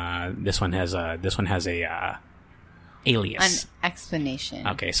has a alias. An explanation.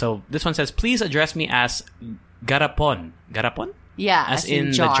 Okay. So this one says, please address me as Garapon. Garapon? Yeah, As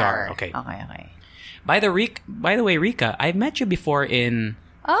in the jar. Okay. Okay. By the way, Rika, I've met you before in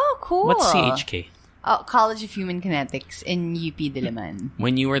Oh, cool. what's CHK? Oh, College of Human Kinetics in UP Diliman.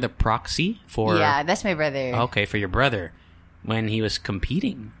 When you were the proxy for... Yeah, that's my brother. Okay, for your brother. When he was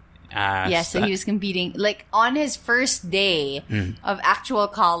competing. So he was competing. Like, on his first day of actual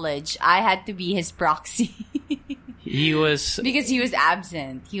college, I had to be his proxy. He was... Because he was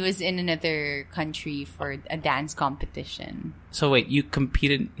absent. He was in another country for a dance competition. So wait, you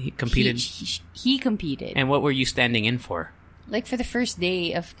competed... He competed... He competed. And what were you standing in for? Like, for the first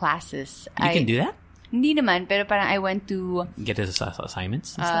day of classes. You can do that? Hindi naman, pero parang I went to... Get his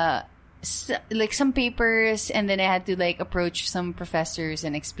assignments and stuff? Like some papers, and then I had to like approach some professors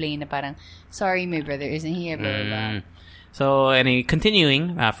and explain na parang, sorry, my brother isn't here, blah, blah, blah. So,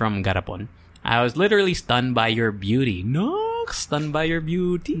 continuing from Garapon, I was literally stunned by your beauty. Nox! Stunned by your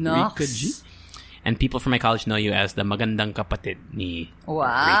beauty. Nox. Rika G. And people from my college know you as the magandang kapatid ni Wow.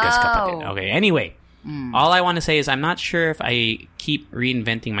 Rika's kapatid. Okay, anyway. All I want to say is I'm not sure if I keep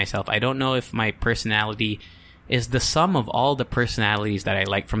reinventing myself. I don't know if my personality is the sum of all the personalities that I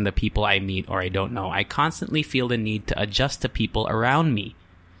like from the people I meet, or I don't know. I constantly feel the need to adjust to people around me.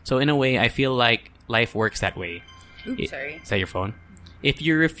 So in a way, I feel like life works that way. Oops, sorry. Is that your phone? If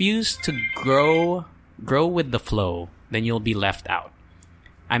you refuse to grow with the flow, then you'll be left out.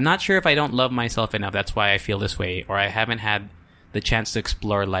 I'm not sure if I don't love myself enough, that's why I feel this way, or I haven't had the chance to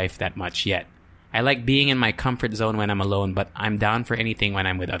explore life that much yet. I like being in my comfort zone when I'm alone, but I'm down for anything when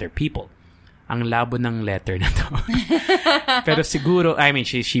I'm with other people. ang labo ng letter na to. Pero siguro, I mean,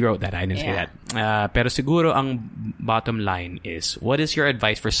 she wrote that. I didn't say that. Pero siguro ang bottom line is, what is your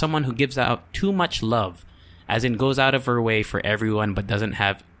advice for someone who gives out too much love, as in goes out of her way for everyone but doesn't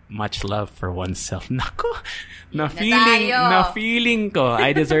have much love for oneself? Nako, na feeling ko,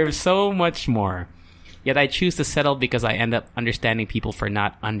 I deserve so much more. Yet I choose to settle because I end up understanding people for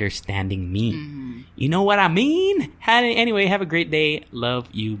not understanding me. You know what I mean? Anyway, have a great day. Love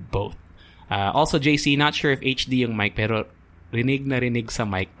you both. Also, JC, not sure if HD yung mic, pero rinig na rinig sa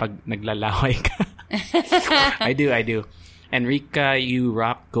mic pag naglalaway ka. I do. Enrica, you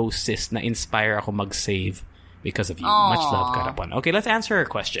rock, go sis. Na-inspire ako mag-save because of you. Aww. Much love, Karapon. Okay, let's answer her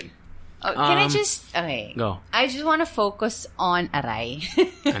question. Oh, can I just... Okay. Go. I just want to focus on... Aray.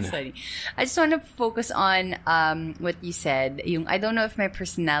 Sorry. I just want to focus on what you said. Yung, I don't know if my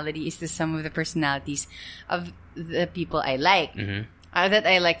personality is the sum of the personalities of the people I like. That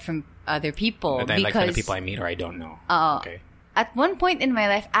I like from other people. That I like from the people I meet or I don't know. Okay. At one point in my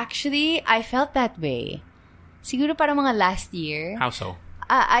life, actually, I felt that way. Siguro parang mga last year. How so?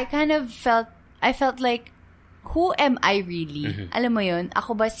 I kind of felt... I felt like, who am I really? Alam mo yun?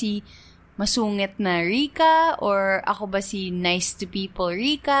 Ako ba si... masungit na Rika or ako ba si nice to people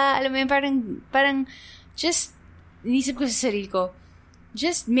Rika? Alam mo yun, parang just inisip ko sa sarili ko,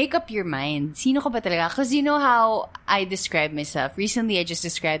 just make up your mind. Sino ka ba talaga? Because you know how I describe myself. Recently, I just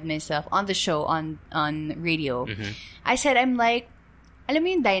described myself on the show on radio. I said, I'm like, alam mo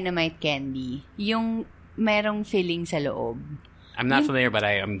yung dynamite candy? Yung merong filling sa loob. I'm not familiar, but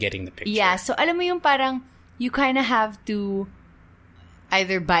I am getting the picture. Yeah, so alam mo yung parang you kind of have to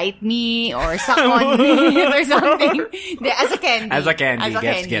either bite me or suck on me or something. As a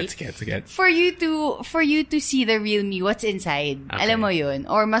candy. Gets. For you to see the real me, what's inside. Okay. Alam mo yun.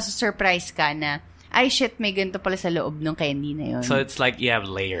 Or masu-surprise ka na, ay shit, may ganito pala sa loob ng candy na yun. So it's like you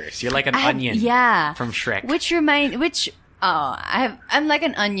have layers. You're like an onion. From Shrek. I'm like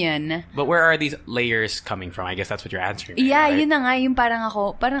an onion. But where are these layers coming from? I guess that's what you're answering. Yeah, right? Yun na nga, yung parang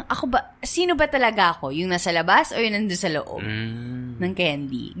ako ba, sino ba talaga ako? Yung nasa labas o yung nandun sa loob ng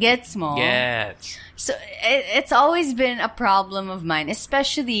candy? Gets mo? Gets. So, it's always been a problem of mine,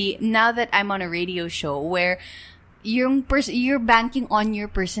 especially now that I'm on a radio show where you're banking on your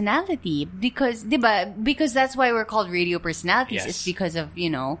personality because, diba? Because that's why we're called radio personalities. Yes. It's because of,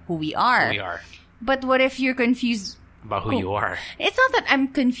 who we are. Who we are. But what if you're confused about who you are? It's not that I'm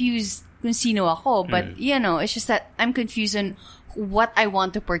confused kung sino ako, but it's just that I'm confused on what I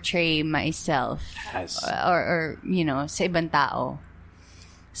want to portray myself as or sa ibang tao.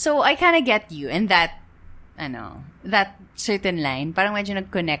 So I kind of get you and that certain line, parang medyo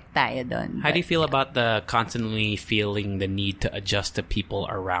nag-connect tayo doon. How do you feel about the constantly feeling the need to adjust to people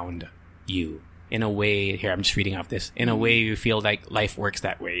around you? In a way, here I'm just reading off this. In a way, you feel like life works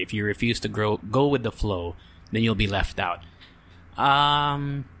that way. If you refuse to go with the flow, then you'll be left out.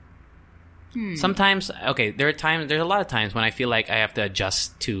 Sometimes, there's a lot of times when I feel like I have to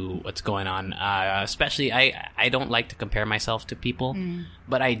adjust to what's going on. Especially, I don't like to compare myself to people,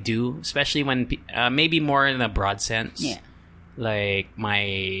 but I do, especially when, maybe more in a broad sense. Yeah. Like,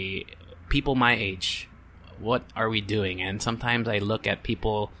 people my age, what are we doing? And sometimes I look at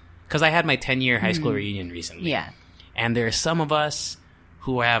people, because I had my 10-year high school reunion recently. Yeah. And there's some of us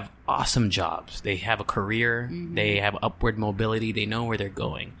who have awesome jobs. They have a career. They have upward mobility. They know where they're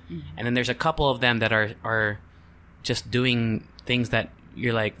going. And then there's a couple of them that are just doing things that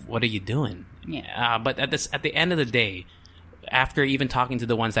you're like, what are you doing? Yeah. But at the end of the day, after even talking to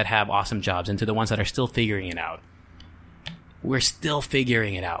the ones that have awesome jobs and to the ones that are still figuring it out, we're still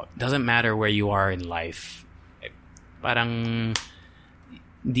figuring it out. Doesn't matter where you are in life. Parang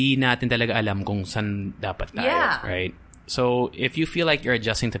di natin talaga alam kung saan dapat tayo, right? So if you feel like you're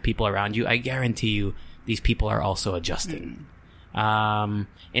adjusting to people around you, I guarantee you these people are also adjusting.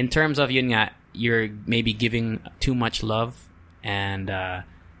 In terms of yun nga, you're maybe giving too much love, and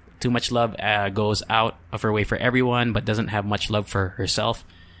too much love goes out of her way for everyone, but doesn't have much love for herself.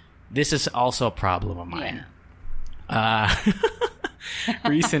 This is also a problem of mine.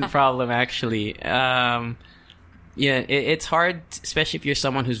 Recent problem, actually. It's hard, especially if you're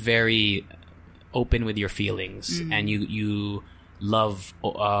someone who's very open with your feelings and you love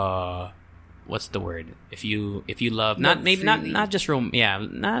what's the word, if you love not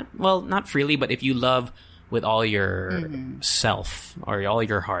freely, but if you love with all your self or all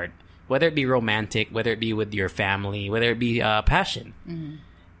your heart, whether it be romantic, whether it be with your family, whether it be passion,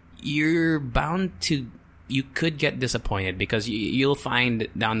 you're bound to, you could get disappointed because you'll find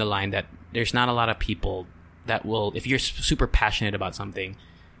down the line that there's not a lot of people that will, if you're super passionate about something,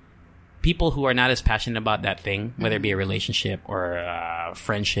 people who are not as passionate about that thing, whether it be a relationship or a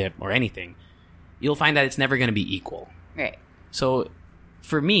friendship or anything, you'll find that it's never going to be equal. Right. So,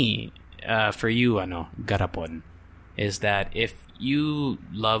 for me, for you, garapon, is that if you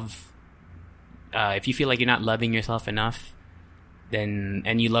feel like you're not loving yourself enough, then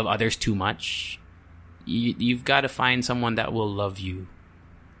and you love others too much, you've got to find someone that will love you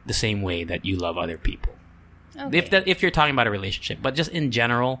the same way that you love other people. Okay. If you're talking about a relationship, but just in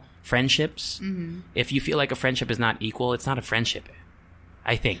general, friendships, if you feel like a friendship is not equal, it's not a friendship.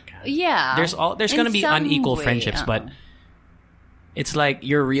 I think. Yeah. There's going to be unequal friendships, but it's like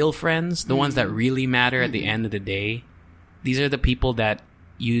your real friends, the ones that really matter at the end of the day. These are the people that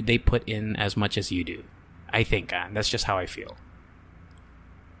they put in as much as you do. I think that's just how I feel.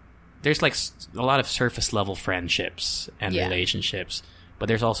 There's like a lot of surface level friendships and relationships, but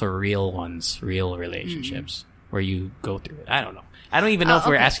there's also real ones, real relationships where you go through it. I don't know. I don't even know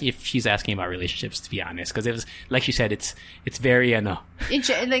if she's asking about relationships, to be honest, because it was like she said, it's very like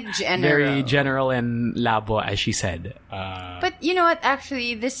general, very general and labo, as she said. But you know what?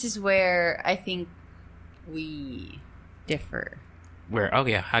 Actually, this is where I think we differ. Where? Oh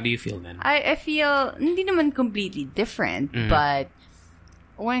yeah. How do you feel then? I feel hindi naman completely different, but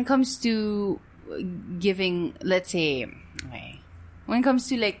when it comes to giving, let's say, when it comes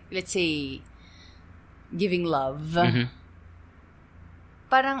to like, let's say, giving love.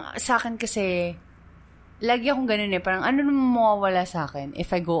 Parang sa akin kasi, lagi akong ganun eh. Parang ano naman mawawala sa akin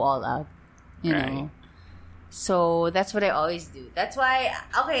if I go all out. You know? So, that's what I always do. That's why,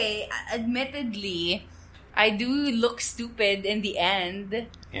 okay, admittedly, I do look stupid in the end.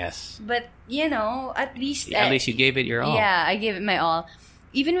 Yes. But, you know, at least you gave it your all. Yeah, I gave it my all.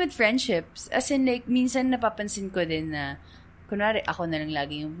 Even with friendships, as in like, minsan napapansin ko din na, kunwari, ako na lang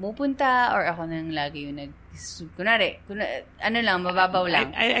lagi yung pupunta or ako na lang lagi yung kunwari, ano lang, mababaw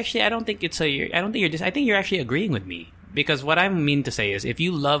lang. I don't think I think you're actually agreeing with me. Because what I mean to say is, if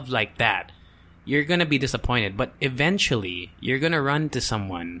you love like that, you're going to be disappointed. But eventually, you're going to run to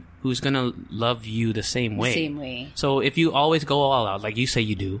someone who's going to love you the same way. The same way. So if you always go all out, like you say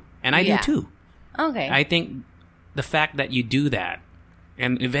you do, and I do too. Okay. I think the fact that you do that,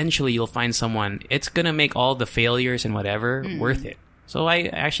 and eventually you'll find someone, it's going to make all the failures and whatever worth it. So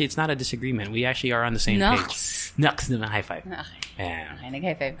it's not a disagreement. We actually are on the same page. Nux, high five. Okay. Yeah. Okay,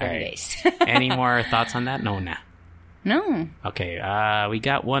 nag-high five for guys. Any more thoughts on that? No, nah. No. Okay, we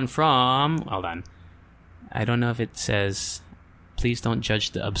got one from, hold on. I don't know if it says, please don't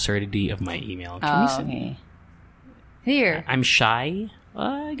judge the absurdity of my email. Can we send okay. Here. I'm shy.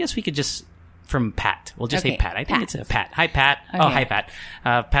 I guess we could just, from Pat. We'll just say Pat. I think it's a Pat. Hi, Pat. Okay. Oh, hi, Pat.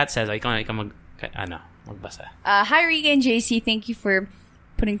 Pat says, magbasa. Hi, Rika and JC. Thank you for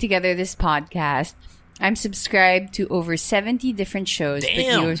putting together this podcast. I'm subscribed to over 70 different shows. Damn. But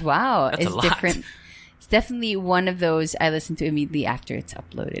yours, wow, That's is different. It's definitely one of those I listen to immediately after it's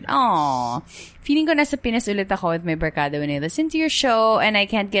uploaded. Aww. Feeling ko nasa Pinas ulit ako with my barkada when I listen to your show and I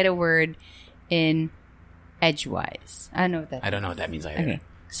can't get a word in edgewise. I don't know what that means. I don't know what that means either. Okay.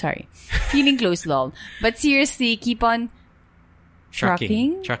 Sorry. Feeling close, lol. But seriously, keep on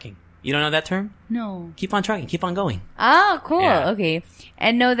trucking. Trucking. You don't know that term? No. Keep on trucking. Keep on going. Ah, cool. Yeah. Okay.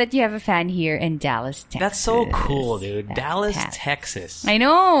 And know that you have a fan here in Dallas, Texas. That's so cool, dude. That's Dallas, Pat. Texas. I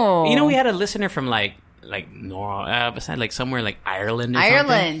know. You know, we had a listener from like somewhere like Ireland or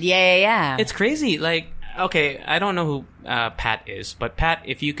Ireland. something. Yeah. It's crazy. Like, okay, I don't know who Pat is, but Pat,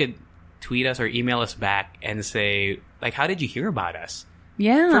 if you could tweet us or email us back and say, like, how did you hear about us?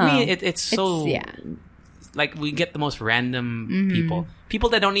 Yeah. For me, it's so... Like, we get the most random people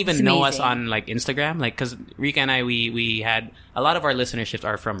that don't even know us on, like, Instagram. Like, because Rika and I, we had... A lot of our listenerships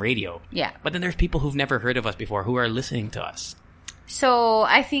are from radio. Yeah. But then there's people who've never heard of us before who are listening to us. So,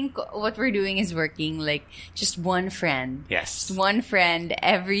 I think what we're doing is working, like, just one friend. Yes. Just one friend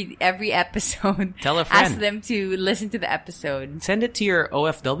every episode. Tell a friend. Ask them to listen to the episode. Send it to your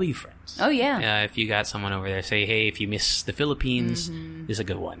OFW friends. Oh, yeah. If you got someone over there, say, hey, if you miss the Philippines, this is a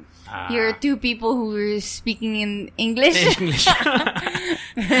good one. Here are two people who are speaking in English. Aalala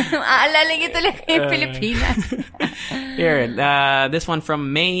niyo talaga yung Pilipinas. Here, this one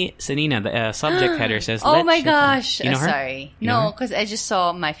from May Sanina, the subject header says, oh my gosh. You know her? Sorry. You know No, because I just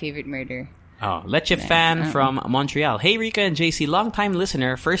saw My Favorite Murder. Oh, Leche fan from Montreal. Hey, Rika and JC, long-time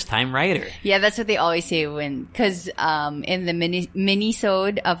listener, first-time writer. Yeah, that's what they always say because in the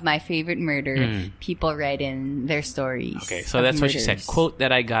mini-sode of My Favorite Murder, people write in their stories. Okay, so that's what she said. Quote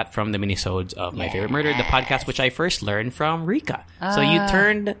that I got from the mini-sodes of My Favorite Murder, the podcast which I first learned from Rika. So you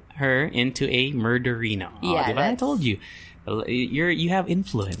turned her into a murderino. Yeah, diba? I told you. You have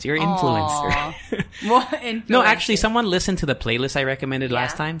influence. You're an influencer. What influencer? No, actually, someone listened to the playlist I recommended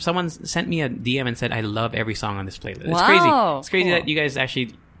last time. Someone sent me a DM and said, I love every song on this playlist. Wow, It's crazy. It's crazy cool. that you guys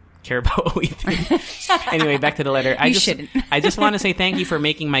actually care about what we think. Anyway, back to the letter. I just want to say thank you for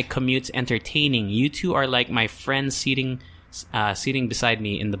making my commutes entertaining. You two are like my friends sitting beside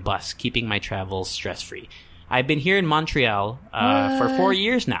me in the bus, keeping my travels stress-free. I've been here in Montreal for 4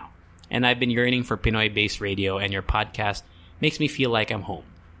 years now, and I've been yearning for Pinoy-based radio, and your podcast makes me feel like I'm home.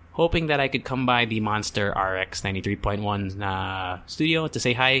 Hoping that I could come by the Monster RX 93.1 studio to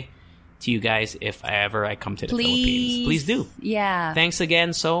say hi to you guys if I come to the Philippines. Please do. Yeah. Thanks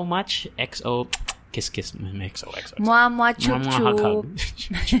again so much. XO. Kiss, XO. Mwah, mwah, chup,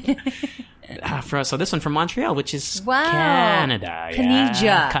 chup. So this one from Montreal, which is Canada.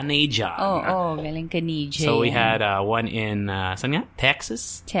 Canada. Canada. Oh, galing Canada. So we had one in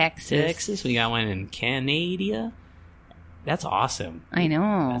Texas. Texas. We got one in Canada. That's awesome. I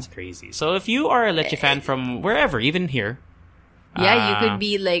know. That's crazy. So if you are a Leche fan from wherever, even here. Yeah, you could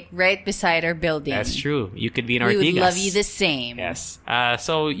be like right beside our building. That's true. You could be in Ortigas. We would love you the same. Yes.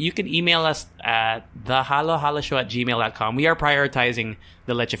 So you can email us at thehalohaloshow@gmail.com. We are prioritizing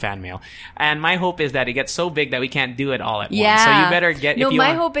the Leche fan mail. And my hope is that it gets so big that we can't do it all at once. So you better get...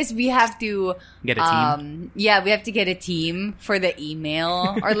 my hope is we have to... Get a team? We have to get a team for the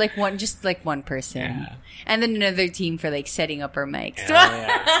email. Or like one person. Yeah. And then another team for like setting up our mics.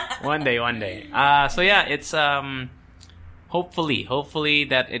 Yeah. One day. So yeah, it's... Hopefully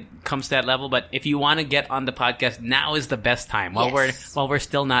that it comes to that level. But if you want to get on the podcast, now is the best time while we're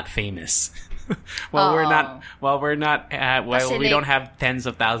still not famous. while we don't have tens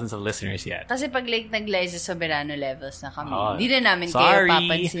of thousands of listeners yet. Kasi pag like nag-Liza Soberano levels na kami, hindi na namin kayo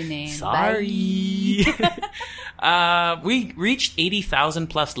papansinin. Sorry. We reached 80,000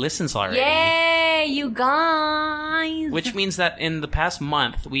 plus listens already. Yay, you guys! Which means that in the past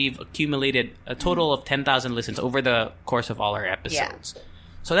month, we've accumulated a total of 10,000 listens over the course of all our episodes. Yeah.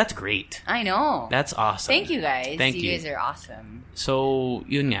 So that's great. I know. That's awesome. Thank you guys. You guys are awesome. So,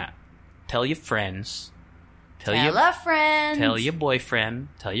 yun nga. Tell your friends. Tell your friends. Tell your boyfriend.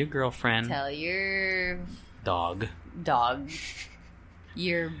 Tell your girlfriend. Tell your... Dog.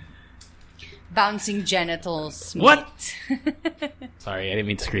 Your bouncing genitals. What? Sorry, I didn't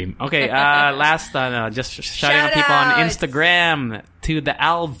mean to scream. Okay, last, just shouting out people on Instagram. To the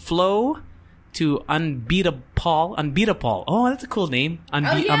Alv Flow. To Unbeatable. Oh, that's a cool name.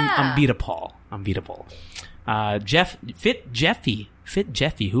 Unbeatable. Fit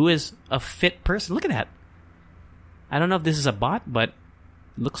Jeffy, who is a fit person. Look at that. I don't know if this is a bot, but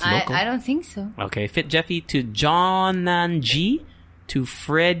looks local. I don't think so. Okay, Fit Jeffy. To John Nanji. To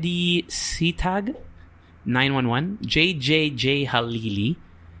Freddy Sitag 911. JJJ Halili.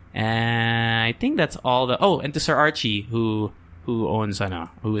 I think that's all the... Oh, and to Sir Archie, who owns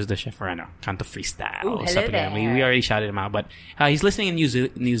who is the chef for Canto Freestyle. Ooh, hello there. We already shouted him out, but he's listening in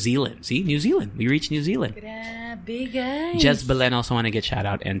New Zealand. See, New Zealand. We reached New Zealand. Big guys. Jez Belen also want to get shout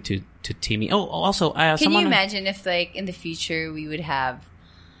out, and to Timmy. Oh, also, can you imagine if like in the future we would have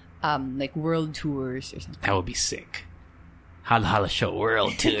like world tours or something? That would be sick. Halo Halo Show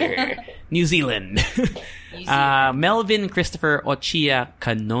World Tour. New Zealand. Melvin Christopher Ochia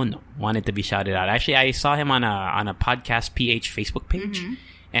Canono wanted to be shouted out. Actually, I saw him on a Podcast PH Facebook page,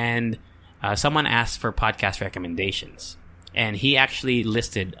 and someone asked for podcast recommendations, and he actually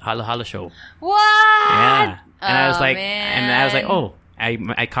listed Halo Halo Show. What? Yeah, and I was like, man. oh.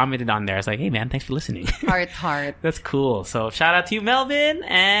 I commented on there. I was like, hey man, thanks for listening. Heart. That's cool. So shout out to you, Melvin,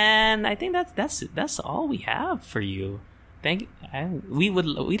 and I think that's all we have for you. We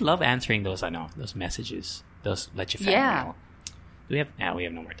love answering those messages, those Leche fan mail. We have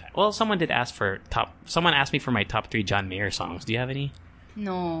no more time. Well, someone asked me for my top 3 John Mayer songs. Do you have any?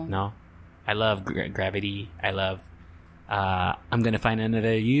 No. I love Gravity. I love I'm Gonna Find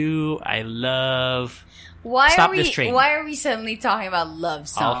Another You. I love Stop This Train. Why are we suddenly talking about love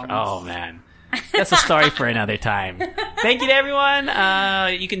songs? Oh man. That's a story for another time. Thank you to everyone.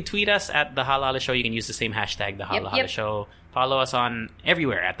 You can tweet us at The Halo Halo Show. You can use the same hashtag, The Halo Halo Show. Follow us on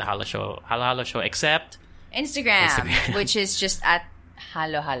everywhere at The Halo Show. Halo Halo Show, except Instagram, which is just at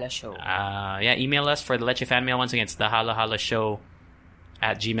Halo Halo Show. Email us for the Leche fan mail. Once again, it's The Halo Halo Show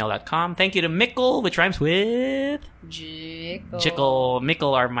at gmail.com. Thank you to Mickle, which rhymes with... Jickle.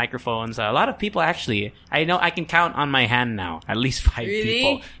 Mickle, our microphones. A lot of people actually, I know I can count on my hand now. At least 5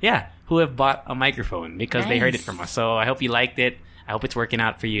 people. Yeah. Who have bought a microphone because they heard it from us. So I hope you liked it. I hope it's working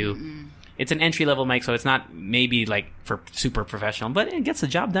out for you. Mm-mm. It's an entry-level mic, so it's not maybe like for super professional, but it gets the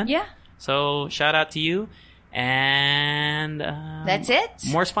job done. Yeah. So shout out to you. And that's it.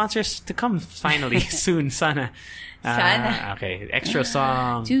 More sponsors to come finally soon, Sana. Okay, extra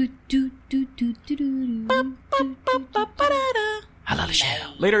song.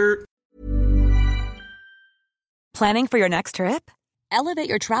 Later. Planning for your next trip? Elevate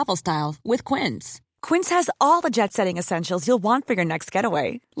your travel style with Quince. Quince has all the jet-setting essentials you'll want for your next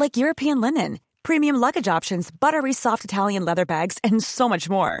getaway, like European linen, premium luggage options, buttery soft Italian leather bags, and so much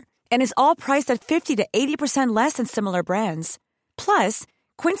more. And is all priced at 50 to 80% less than similar brands. Plus,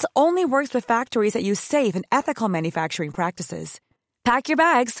 Quince only works with factories that use safe and ethical manufacturing practices. Pack your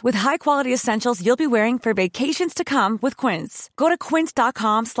bags with high-quality essentials you'll be wearing for vacations to come with Quince. Go to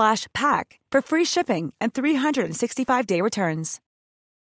quince.com/pack for free shipping and 365-day returns.